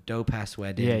threw a dope-ass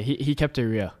wedding. Yeah, he kept it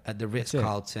real. At the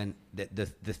Ritz-Carlton.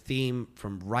 The theme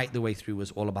from right the way through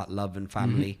was all about love and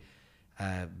family.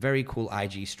 Very cool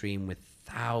IG stream with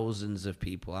thousands of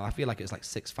people. I feel like it was like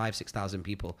 6,000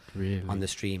 people on the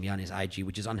stream on his IG,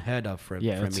 which is unheard of for a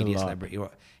media celebrity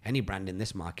or any brand in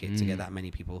this market to get that many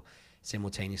people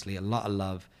simultaneously. A lot of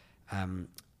love.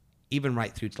 Even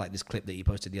right through to like this clip that he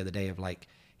posted the other day of like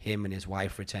him and his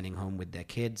wife returning home with their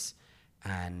kids.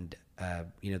 And,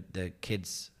 the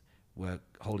kids were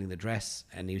holding the dress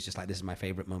and he was just like, this is my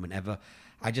favorite moment ever.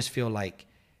 I just feel like,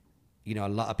 a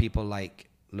lot of people like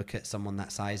look at someone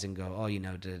that size and go,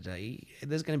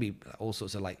 there's going to be all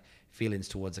sorts of like feelings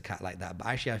towards a cat like that. But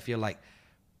actually I feel like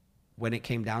when it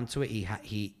came down to it,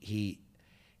 he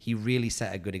really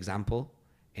set a good example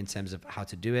in terms of how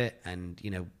to do it. And,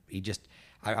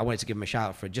 I wanted to give him a shout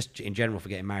out for just in general for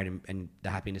getting married and the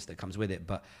happiness that comes with it.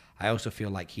 But I also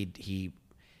feel like he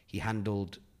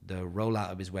handled the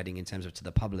rollout of his wedding in terms of to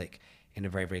the public in a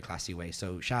very, very classy way.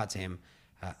 So shout out to him.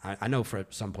 I know for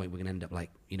some point we're going to end up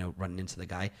like, running into the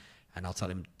guy and I'll tell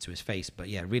him to his face. But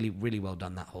yeah, really, really well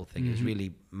done, that whole thing. It was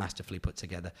really masterfully put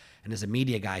together. And as a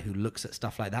media guy who looks at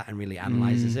stuff like that and really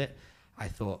analyzes it, I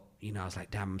thought, I was like,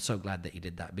 damn, I'm so glad that he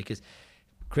did that because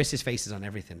Chris's face is on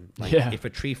everything. Like if a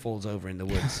tree falls over in the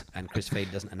woods and Chris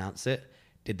Fade doesn't announce it,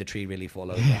 did the tree really fall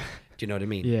over? Do you know what I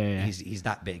mean? Yeah. He's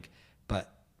that big.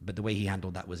 But the way he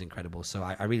handled that was incredible. So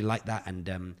I really like that.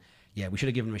 And we should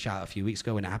have given him a shout out a few weeks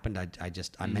ago when it happened. I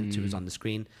meant to, it was on the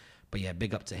screen. But yeah,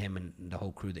 big up to him and the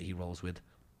whole crew that he rolls with.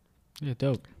 Yeah,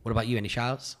 dope. What about you? Any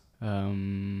shout outs?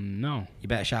 No. You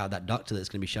better shout out that doctor that's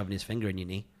going to be shoving his finger in your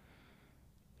knee.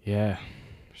 Yeah.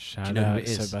 Shout out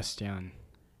Sebastian.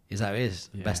 Is that who it is?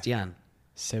 Yeah. Bastian.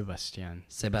 Sebastian.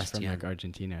 He's from like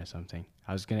Argentina or something.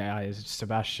 I was gonna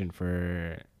Sebastian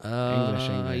for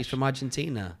English. He's from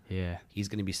Argentina. Yeah. He's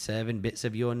gonna be serving bits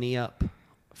of your knee up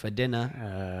for dinner.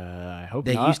 I hope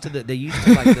they're not. They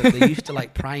used to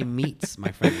like prime meats,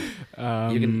 my friend.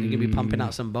 You're gonna be pumping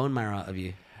out some bone marrow out of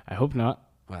you. I hope not.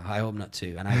 Well, I hope not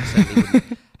too. And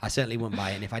I certainly wouldn't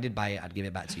buy it. And if I did buy it, I'd give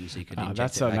it back to you so you could inject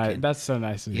that's it so back nice. in. That's so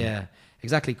nice of you. Yeah,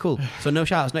 exactly. Cool. So no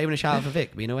shout outs, not even a shout out for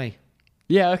Vic being away.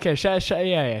 Yeah, okay.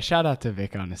 Shout out to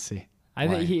Vic, honestly. I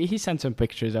Why? think he sent some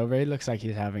pictures over. It looks like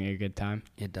he's having a good time.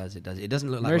 It does. It doesn't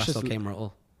look like Mauritius Russell Kamer at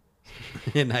all.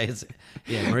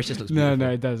 Mauritius looks No, beautiful. no,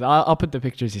 it does. I'll put the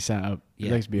pictures he sent up. Yeah.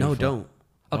 It looks beautiful. No, don't.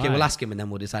 Okay, Why? we'll ask him and then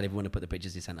we'll decide if we want to put the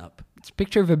pictures he sent up. It's a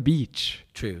picture of a beach.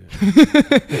 True.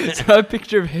 It's not a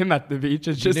picture of him at the beach.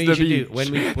 It's just you the should beach. do?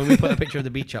 When we put a picture of the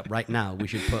beach up right now, we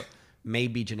should put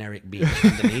maybe generic beach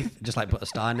underneath. Just like put a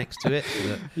star next to it. So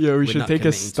that Yeah, we we're should not take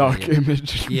a committing to stock it.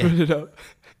 image and Yeah. put it up.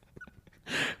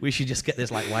 We should just get this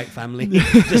like white family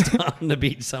just on the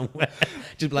beach somewhere.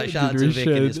 Just be like shout out Dude, to we Vic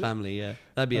and his should. family. Yeah,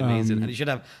 that'd be amazing. And it should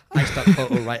have iced up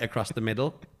photo right across the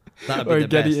middle. That'd be Or the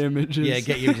Getty best. Images. Yeah,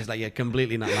 Getty Images. Like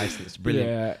completely not licensed. Brilliant.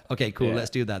 Yeah. Okay, cool. Yeah. Let's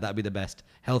do that. That'd be the best.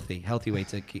 Healthy way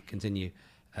to continue.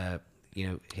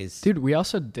 His. Dude, we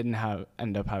also didn't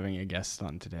end up having a guest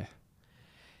on today.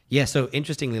 Yeah. So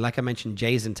interestingly, like I mentioned,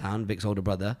 Jay's in town, Vic's older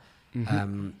brother,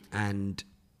 and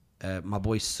my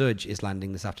boy Suj is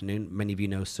landing this afternoon. Many of you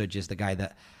know Suj is the guy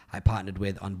that I partnered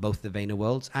with on both the Vayner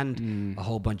Worlds and a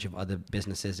whole bunch of other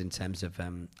businesses in terms of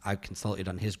I consulted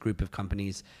on his group of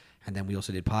companies, and then we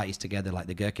also did parties together, like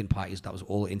the Gherkin parties. That was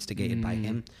all instigated by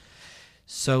him.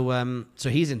 So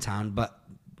he's in town, but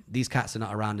these cats are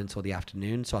not around until the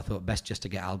afternoon. So I thought best just to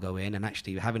get ALGO in, and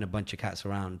actually having a bunch of cats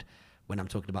around when I'm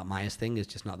talking about Maya's thing is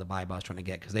just not the vibe I was trying to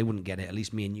get, because they wouldn't get it. At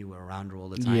least me and you were around her all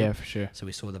the time. Yeah, for sure. So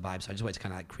we saw the vibe. So I just wanted to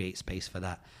kind of like create space for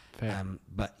that. Fair.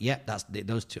 But yeah, that's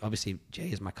those two. Obviously, Jay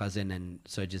is my cousin and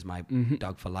Serge is my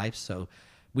dog for life. So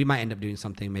we might end up doing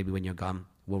something. Maybe when you're gone,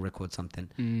 we'll record something.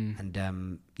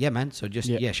 And yeah, man. So just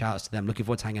shout outs to them. Looking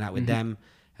forward to hanging out with them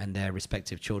and their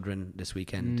respective children this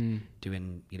weekend,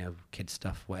 doing kids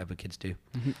stuff, whatever kids do.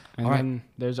 And All right. then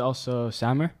there's also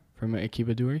Samer from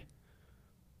Akiba Duri.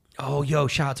 Oh, yo,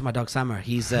 shout out to my dog Samer.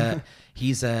 He's a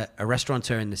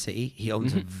restaurateur in the city. He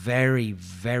owns a very,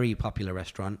 very popular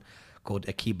restaurant called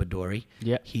Akiba Duri.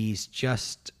 Yeah. He's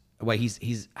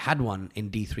he's had one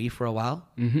in D3 for a while.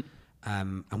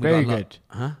 And we Very got a lot, good.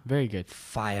 huh? Very good.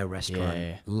 Fire restaurant.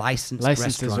 Yeah. Licensed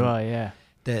Licensed restaurant. as well, yeah.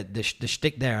 The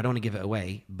shtick there, I don't want to give it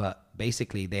away, but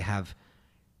basically they have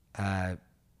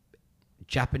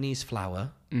Japanese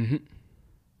flour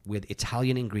with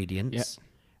Italian ingredients. Yeah.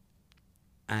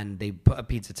 And they put a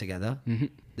pizza together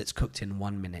that's cooked in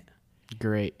 1 minute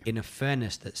Great. in a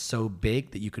furnace that's so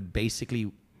big that you could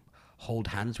basically hold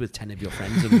hands with 10 of your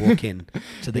friends and walk in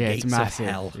to the gates it's of massive.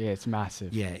 hell. Yeah, it's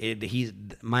massive. Yeah,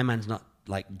 my man's not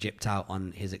like gypped out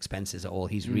on his expenses at all.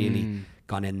 He's really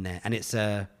gone in there, and it's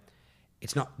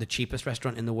not the cheapest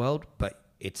restaurant in the world, but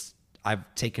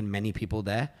I've taken many people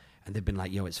there, and they've been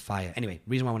like, "Yo, it's fire." Anyway,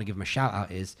 reason why I want to give him a shout out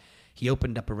is he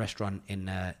opened up a restaurant in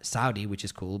Saudi, which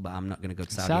is cool, but I'm not going to go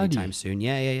to Saudi anytime soon.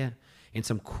 Yeah. In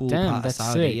some cool part of that's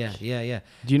Saudi. sick. Yeah.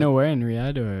 Do you know where in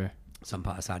Riyadh or? Some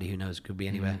part of Saudi, who knows? Could be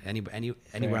anywhere.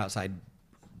 Anywhere outside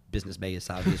Business Bay is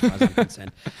Saudi, as far as I'm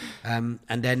concerned.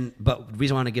 But the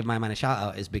reason I want to give my man a shout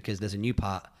out is because there's a new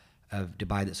part of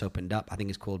Dubai that's opened up. I think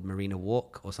it's called Marina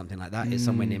Walk or something like that. It's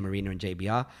somewhere near Marina and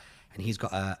JBR. And he's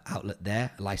got an outlet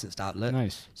there, a licensed outlet.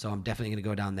 Nice. So I'm definitely going to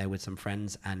go down there with some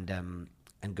friends and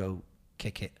go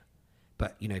kick it.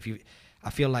 But, I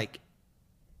feel like,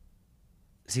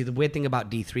 see, the weird thing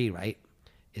about D3, right,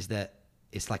 is that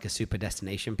it's like a super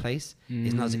destination place.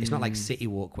 It's not like City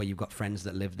Walk where you've got friends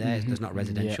that live there. There's not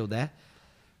residential there.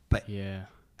 But Yeah.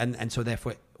 and so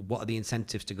therefore, what are the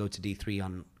incentives to go to D3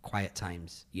 on quiet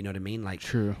times? You know what I mean? Like,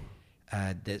 True.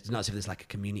 it's not as if there's like a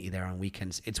community there on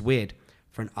weekends. It's weird.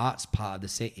 For an arts part of the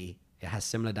city, it has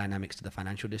similar dynamics to the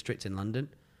financial district in London.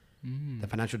 The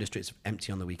financial district's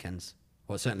empty on the weekends.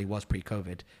 Well, it certainly was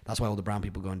pre-COVID. That's why all the brown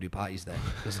people go and do parties there,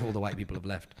 because all the white people have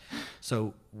left.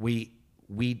 So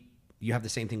you have the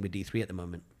same thing with D3 at the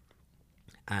moment.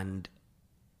 And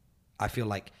I feel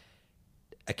like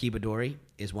Akiba Duri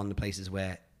is one of the places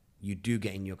where you do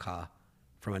get in your car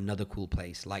from another cool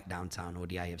place like downtown or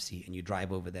the IFC, and you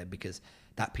drive over there because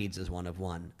that pizza's one of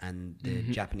one, and the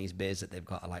Japanese beers that they've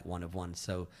got are like one of one.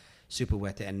 So super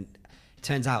worth it. And it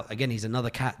turns out, again, he's another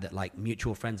cat that like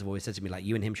mutual friends have always said to me, like,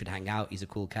 you and him should hang out. He's a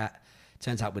cool cat.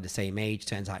 Turns out we're the same age.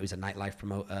 Turns out he was a nightlife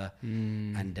promoter.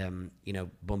 And,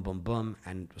 boom, boom, boom.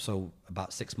 And so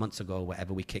about 6 months ago,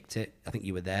 whatever, we kicked it. I think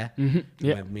you were there.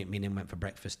 Yeah. Me and him went for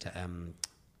breakfast to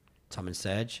Tom and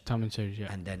Serge.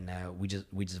 Yeah. And then we just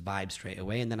vibed straight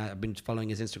away. And then I've been following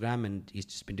his Instagram, and he's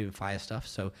just been doing fire stuff.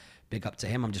 So big up to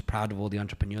him. I'm just proud of all the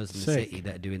entrepreneurs in the Sick. city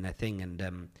that are doing their thing,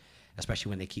 and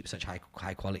especially when they keep such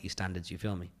high quality standards. You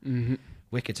feel me?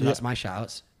 Wicked. So that's my shout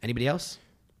outs. Anybody else?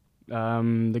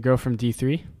 The girl from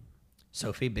D3.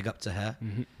 Sophie, big up to her.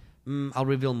 I'll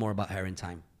reveal more about her in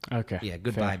time. Okay. Yeah,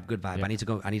 good fair. vibe, good vibe. Yeah. I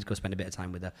need to go spend a bit of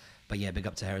time with her. But yeah, big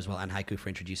up to her as well, and Haiku for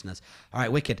introducing us. All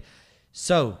right, wicked.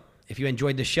 So if you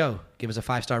enjoyed the show, give us a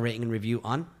 5-star rating and review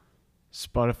on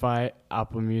Spotify,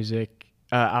 Apple Music,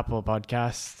 Apple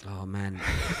Podcasts. Oh man,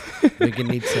 we're gonna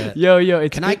need to. Yo,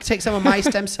 it's Can I take some of my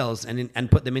stem cells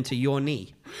and put them into your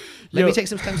knee? Let me take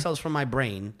some stem cells from my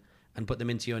brain and put them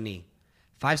into your knee.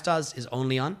 5 stars is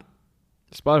only on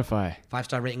Spotify,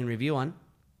 5-star rating and review on,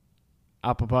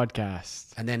 Apple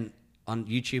Podcasts. and then on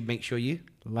YouTube, make sure you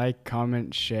Like,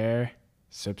 comment, share,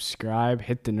 subscribe,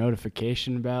 hit the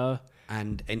notification bell.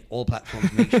 and in all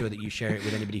platforms, make sure that you share it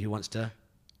with anybody who wants to.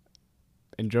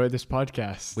 Enjoy this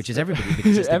podcast. Which is everybody,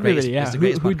 because it's the Everybody, greatest, yeah. it's the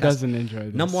greatest Who podcast. doesn't enjoy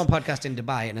this? Number 1 podcast in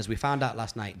Dubai, and as we found out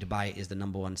last night, Dubai is the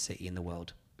number 1 city in the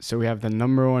world. So we have the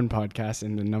number 1 podcast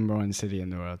in the number 1 city in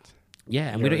the world. Yeah,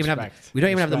 and Yeah, we don't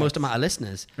even have the most respect. amount of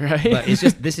listeners, Right? But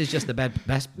this is just the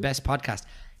best podcast.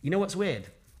 You know what's weird?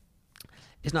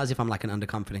 It's not as if I'm like an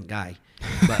underconfident guy,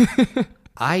 but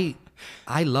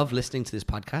I love listening to this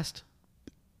podcast.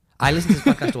 I listen to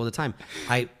this podcast all the time.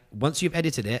 Once you've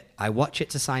edited it, I watch it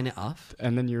to sign it off.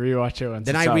 And then you rewatch it once.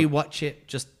 Then it's I out. rewatch it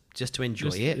just to enjoy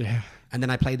it. Yeah. And then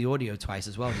I play the audio twice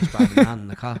as well, just driving around in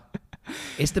the car.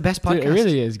 It's the best podcast. Dude, it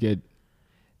really is good.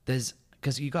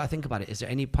 Because you got to think about it. Is there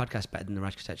any podcast better than the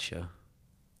Raj Kotecha show?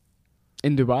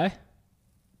 In Dubai?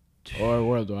 Or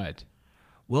worldwide?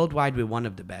 Worldwide, we're one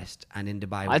of the best, and in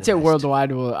Dubai, we're I'd the say best.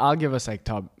 worldwide, I'll give us like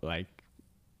top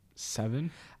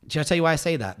 7. Shall I tell you why I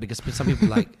say that? Because some people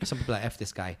like F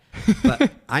this guy, but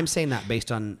I'm saying that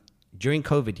based on during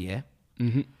COVID year,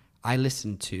 I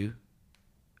listened to,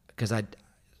 because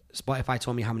Spotify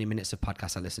told me how many minutes of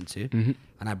podcasts I listened to, and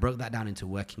I broke that down into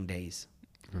working days,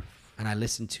 and I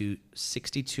listened to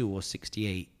 62 or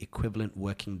 68 equivalent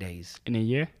working days In a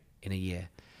year? in a year,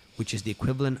 which is the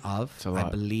equivalent of, It's a I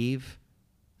lot. believe,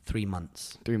 3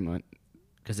 months, 3 months.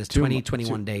 because there's 2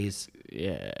 21 days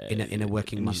Yeah. in a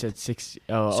working and month. You said 6.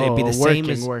 Oh, So it'd be the same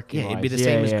as working it'd be the wise.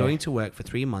 same as Yeah. going to work for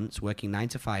 3 months, working 9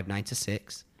 to 5, 9 to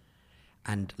 6,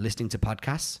 and listening to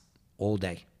podcasts all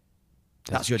day.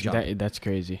 That's your job. That's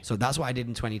crazy. So that's what I did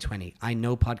in 2020. I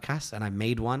know podcasts, and I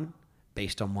made one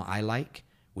based on what I like,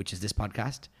 which is this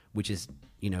podcast, which is,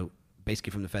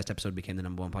 basically from the first episode became the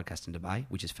number 1 podcast in Dubai,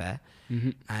 which is fair.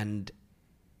 And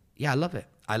yeah, I love it.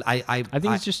 I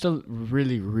think it's just a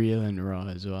really real and raw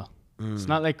as well. It's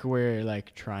not like we're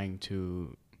like trying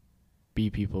to be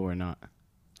people we're not.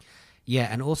 Yeah,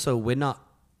 and also we're not.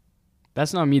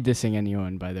 That's not me dissing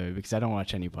anyone, by the way, because I don't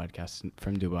watch any podcasts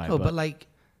from Dubai. No, but like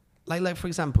for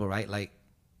example, right? Like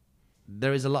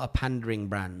there is a lot of pandering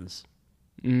brands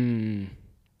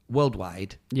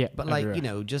worldwide. Yeah, But like,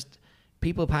 everywhere. just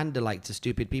people pander like to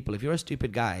stupid people. If you're a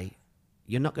stupid guy,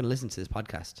 you're not going to listen to this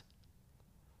podcast.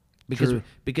 True.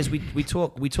 Because we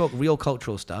talk real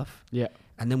cultural stuff, Yeah.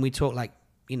 and then we talk like,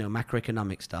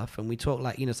 macroeconomic stuff, and we talk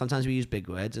like, sometimes we use big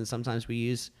words and sometimes we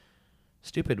use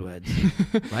stupid words,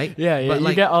 right? Yeah, But you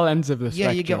like, get all ends of the spectrum.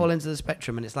 yeah, you get all ends of the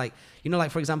spectrum, and it's like,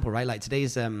 like for example, right? Like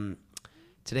today's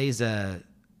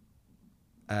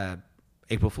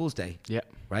April Fool's Day. Yeah.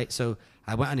 Right. So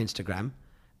I went on Instagram,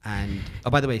 and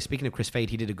by the way, speaking of Chris Fade,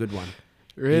 he did a good one.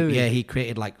 Really? He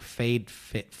created like Fade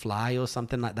Fit Fly or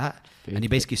something like that, Fade and he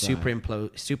basically Fit Fly.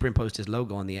 superimposed his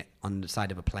logo on the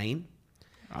side of a plane.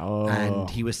 Oh. And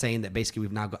he was saying that basically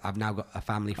I've now got a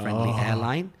family friendly Oh.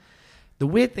 airline. The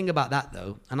weird thing about that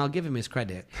though, and I'll give him his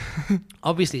credit,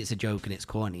 obviously it's a joke and it's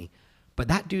corny, but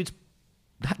that dude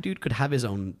could have his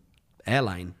own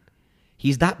airline.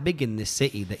 He's that big in this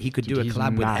city that he could do a he's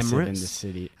collab with massive Emirates in the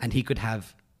city. and he could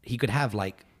have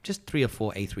like just 3 or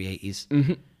 4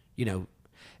 A380s.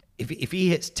 If he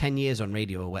hits 10 years on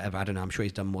radio or whatever, I don't know, I'm sure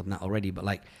he's done more than that already, but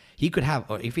like he could have,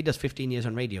 or if he does 15 years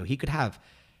on radio, he could have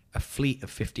a fleet of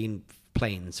 15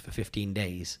 planes for 15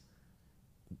 days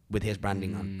with his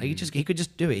branding on. Like he could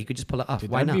just do it. He could just pull it off.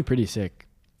 Dude, Why that'd not? be pretty sick.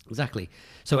 Exactly.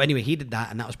 So anyway, he did that,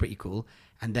 and that was pretty cool.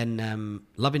 And then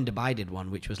Love in Dubai did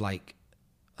one, which was like,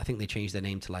 I think they changed their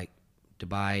name to like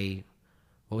Dubai.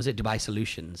 What was it? Dubai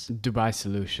Solutions. Dubai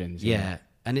Solutions. Yeah.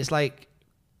 And it's like,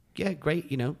 yeah, great.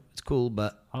 It's cool,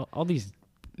 but All these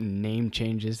name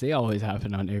changes, they always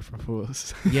happen on April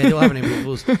Fools. yeah, they'll have an April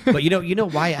Fools. But you know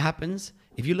why it happens?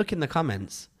 If you look in the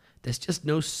comments, there's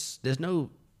no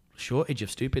shortage of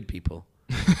stupid people.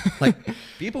 Like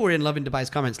people were in Love in Dubai's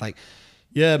comments like,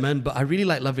 yeah, man, but I really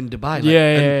like Love in Dubai. Like,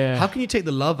 Yeah. How can you take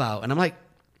the love out? And I'm like,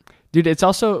 Dude, it's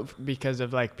also because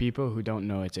of like people who don't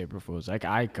know it's April Fools. Like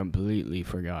I completely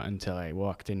forgot until I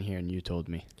walked in here and you told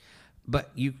me. but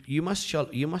you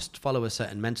must follow a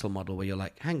certain mental model where you're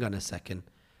like, hang on a second,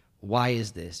 why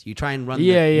is this? You try and run.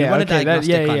 Yeah, you run a okay,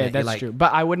 diagnostic on it. that's like, true.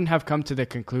 But I wouldn't have come to the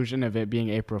conclusion of it being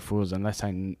April Fool's unless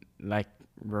I like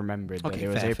remembered that it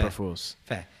was April Fool's.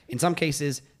 Fair. In some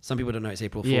cases, some people don't know it's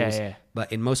April Fool's. Yeah.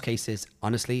 But in most cases,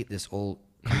 honestly, this all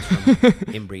comes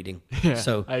from inbreeding. Yeah,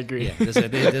 so I agree. Yeah,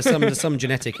 there's some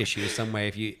genetic issues somewhere.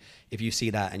 If you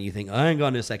see that and you think, oh, hang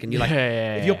on a second, you're like,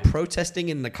 if you're protesting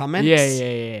in the comments,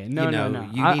 No.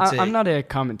 I'm not a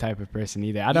comment type of person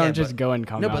either. I don't just go and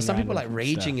comment. No, but some people like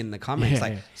raging in the comments.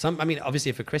 Yeah, like I mean,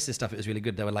 obviously for Chris's stuff, it was really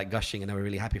good. They were like gushing and they were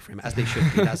really happy for him, as they should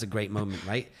be. That's a great moment,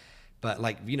 right? But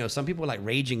like, some people were like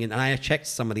raging, and I checked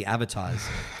some of the avatars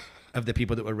of the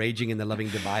people that were raging in the Loving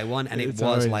Dubai one, and it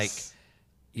was like,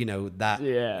 that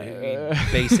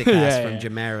basic ass from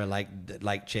Jumeirah,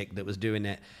 like chick that was doing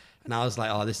it. And I was like,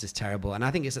 oh, this is terrible. And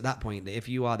I think it's at that point that if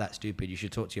you are that stupid, you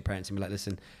should talk to your parents and be like,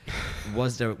 listen,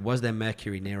 was there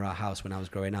mercury near our house when I was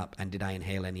growing up, and did I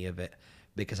inhale any of it?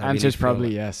 Because I answer's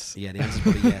probably yes. Yeah, the answer's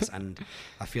probably yes. And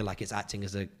I feel like it's acting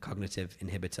as a cognitive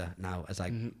inhibitor now as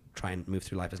I try and move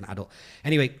through life as an adult.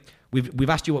 Anyway, we've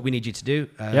asked you what we need you to do.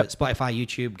 Spotify,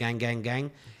 YouTube,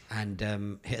 gang.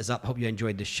 And hit us up. Hope you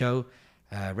enjoyed the show.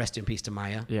 Rest in peace to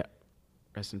Maya. Yeah.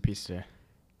 Rest in peace to her.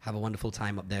 Have a wonderful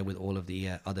time up there with all of the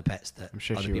other pets that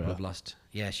other people have lost.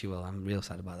 Yeah, she will. I'm real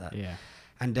sad about that. Yeah.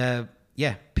 And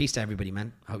peace to everybody,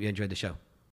 man. I hope you enjoyed the show.